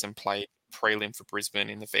series and played prelim for Brisbane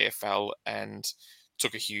in the VFL and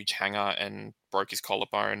took a huge hanger and broke his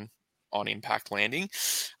collarbone on impact landing.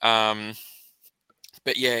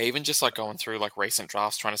 But yeah, even just like going through like recent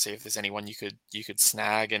drafts, trying to see if there's anyone you could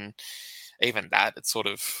snag, and even that, it's sort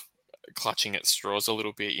of clutching at straws a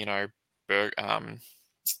little bit. Not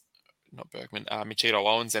Bergman, Machito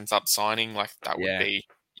Owens ends up signing. Like, that would be,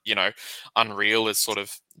 unreal, as sort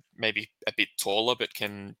of maybe a bit taller, but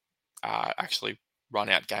can actually run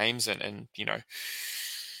out games and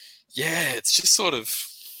it's just sort of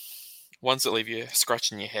ones that leave you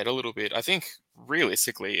scratching your head a little bit. I think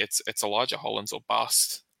realistically, it's Elijah Hollins or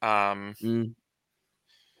bust coming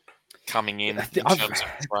in terms of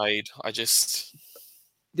trade.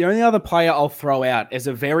 The only other player I'll throw out as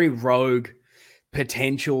a very rogue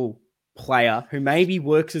potential player who maybe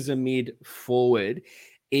works as a mid forward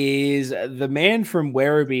is the man from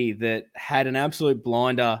Werribee that had an absolute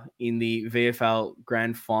blinder in the VFL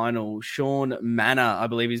Grand Final, Sean Manor, I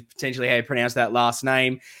believe is potentially how you pronounce that last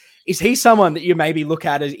name. Is he someone that you maybe look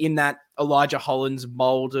at as in that Elijah Hollins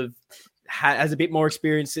mold of has a bit more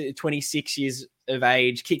experience at 26 years of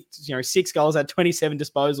age, kicked 6 goals, had 27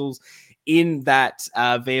 disposals in that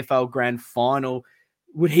VFL Grand Final?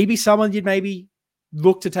 Would he be someone you'd maybe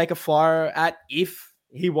look to take a flyer at if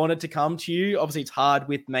he wanted to come to you? Obviously, it's hard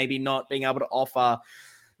with maybe not being able to offer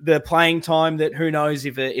the playing time that who knows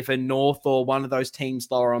if a North or one of those teams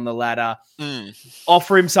lower on the ladder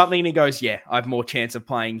offer him something and he goes, yeah, I have more chance of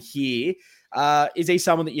playing here. Is he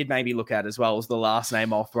someone that you'd maybe look at as well as the last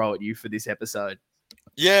name I'll throw at you for this episode?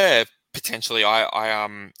 Yeah, potentially.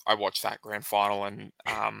 I watched that grand final and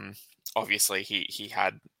obviously he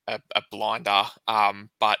had a blinder,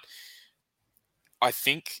 but I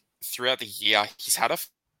think throughout the year he's had a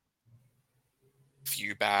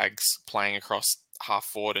few bags playing across half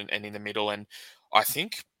forward and in the middle, and I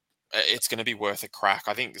think it's going to be worth a crack.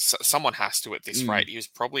 I think someone has to at this rate. He was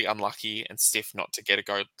probably unlucky and stiff not to get a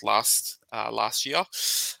go last year,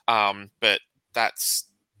 but that's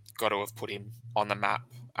got to have put him on the map.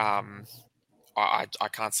 I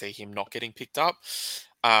can't see him not getting picked up.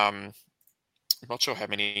 I'm not sure how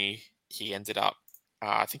many he ended up.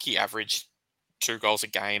 I think he averaged 2 goals a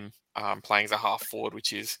game playing as a half forward,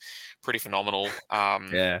 which is pretty phenomenal.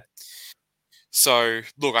 So,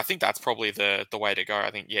 look, I think that's probably the way to go. I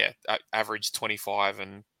think, average 25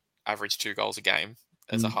 and average 2 goals a game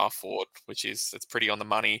as a half forward, it's pretty on the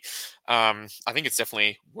money. I think it's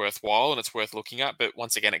definitely worthwhile and it's worth looking at. But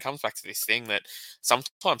once again, it comes back to this thing that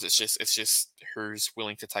sometimes it's just who's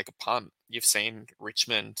willing to take a punt. You've seen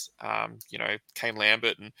Richmond, Kane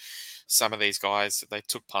Lambert and some of these guys, they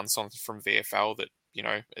took punts on from VFL that,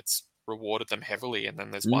 it's rewarded them heavily, and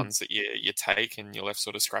then there's ones that you take and you're left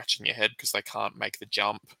sort of scratching your head because they can't make the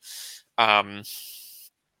jump. I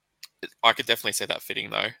could definitely see that fitting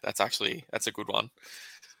though. That's a good one.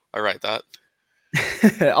 I rate that.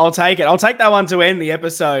 I'll take it. I'll take that one to end the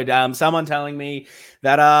episode. Someone telling me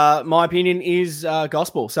that my opinion is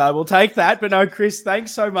gospel, so we'll take that. But no, Chris,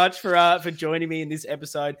 thanks so much for joining me in this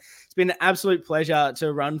episode. It's been an absolute pleasure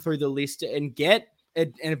to run through the list and get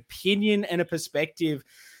an opinion and a perspective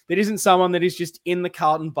that isn't someone that is just in the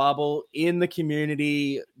Carlton bubble, in the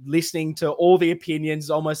community, listening to all the opinions.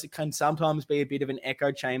 Almost, it can sometimes be a bit of an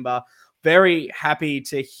echo chamber. Very happy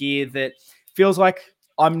to hear that. Feels like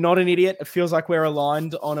I'm not an idiot. It feels like we're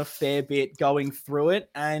aligned on a fair bit going through it.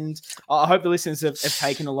 And I hope the listeners have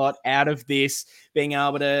taken a lot out of this, being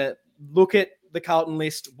able to look at the Carlton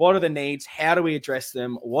list. What are the needs? How do we address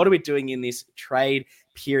them? What are we doing in this trade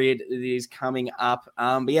period that is coming up?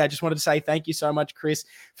 But yeah, I just wanted to say thank you so much, Chris,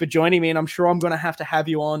 for joining me. And I'm sure I'm going to have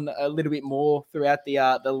you on a little bit more throughout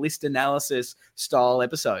the list analysis style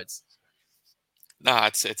episodes. No,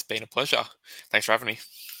 it's been a pleasure. Thanks for having me.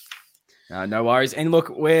 No worries. And look,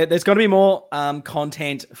 there's going to be more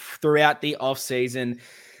content throughout the off season.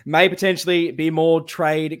 May potentially be more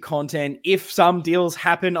trade content. If some deals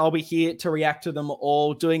happen, I'll be here to react to them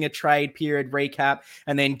all, doing a trade period recap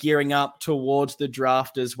and then gearing up towards the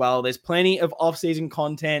draft as well. There's plenty of off-season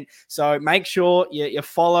content, so make sure you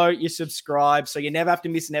follow, you subscribe, so you never have to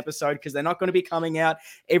miss an episode, because they're not going to be coming out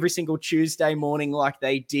every single Tuesday morning like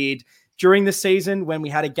they did during the season when we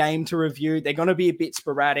had a game to review. They're going to be a bit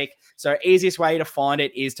sporadic. So easiest way to find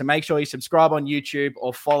it is to make sure you subscribe on YouTube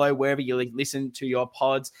or follow wherever you listen to your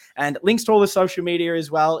pods. And links to all the social media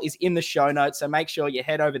as well is in the show notes. So make sure you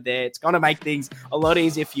head over there. It's going to make things a lot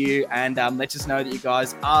easier for you. And let us know that you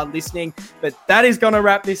guys are listening. But that is going to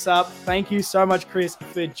wrap this up. Thank you so much, Chris,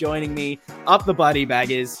 for joining me. Up the bloody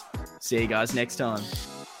baggers. See you guys next time.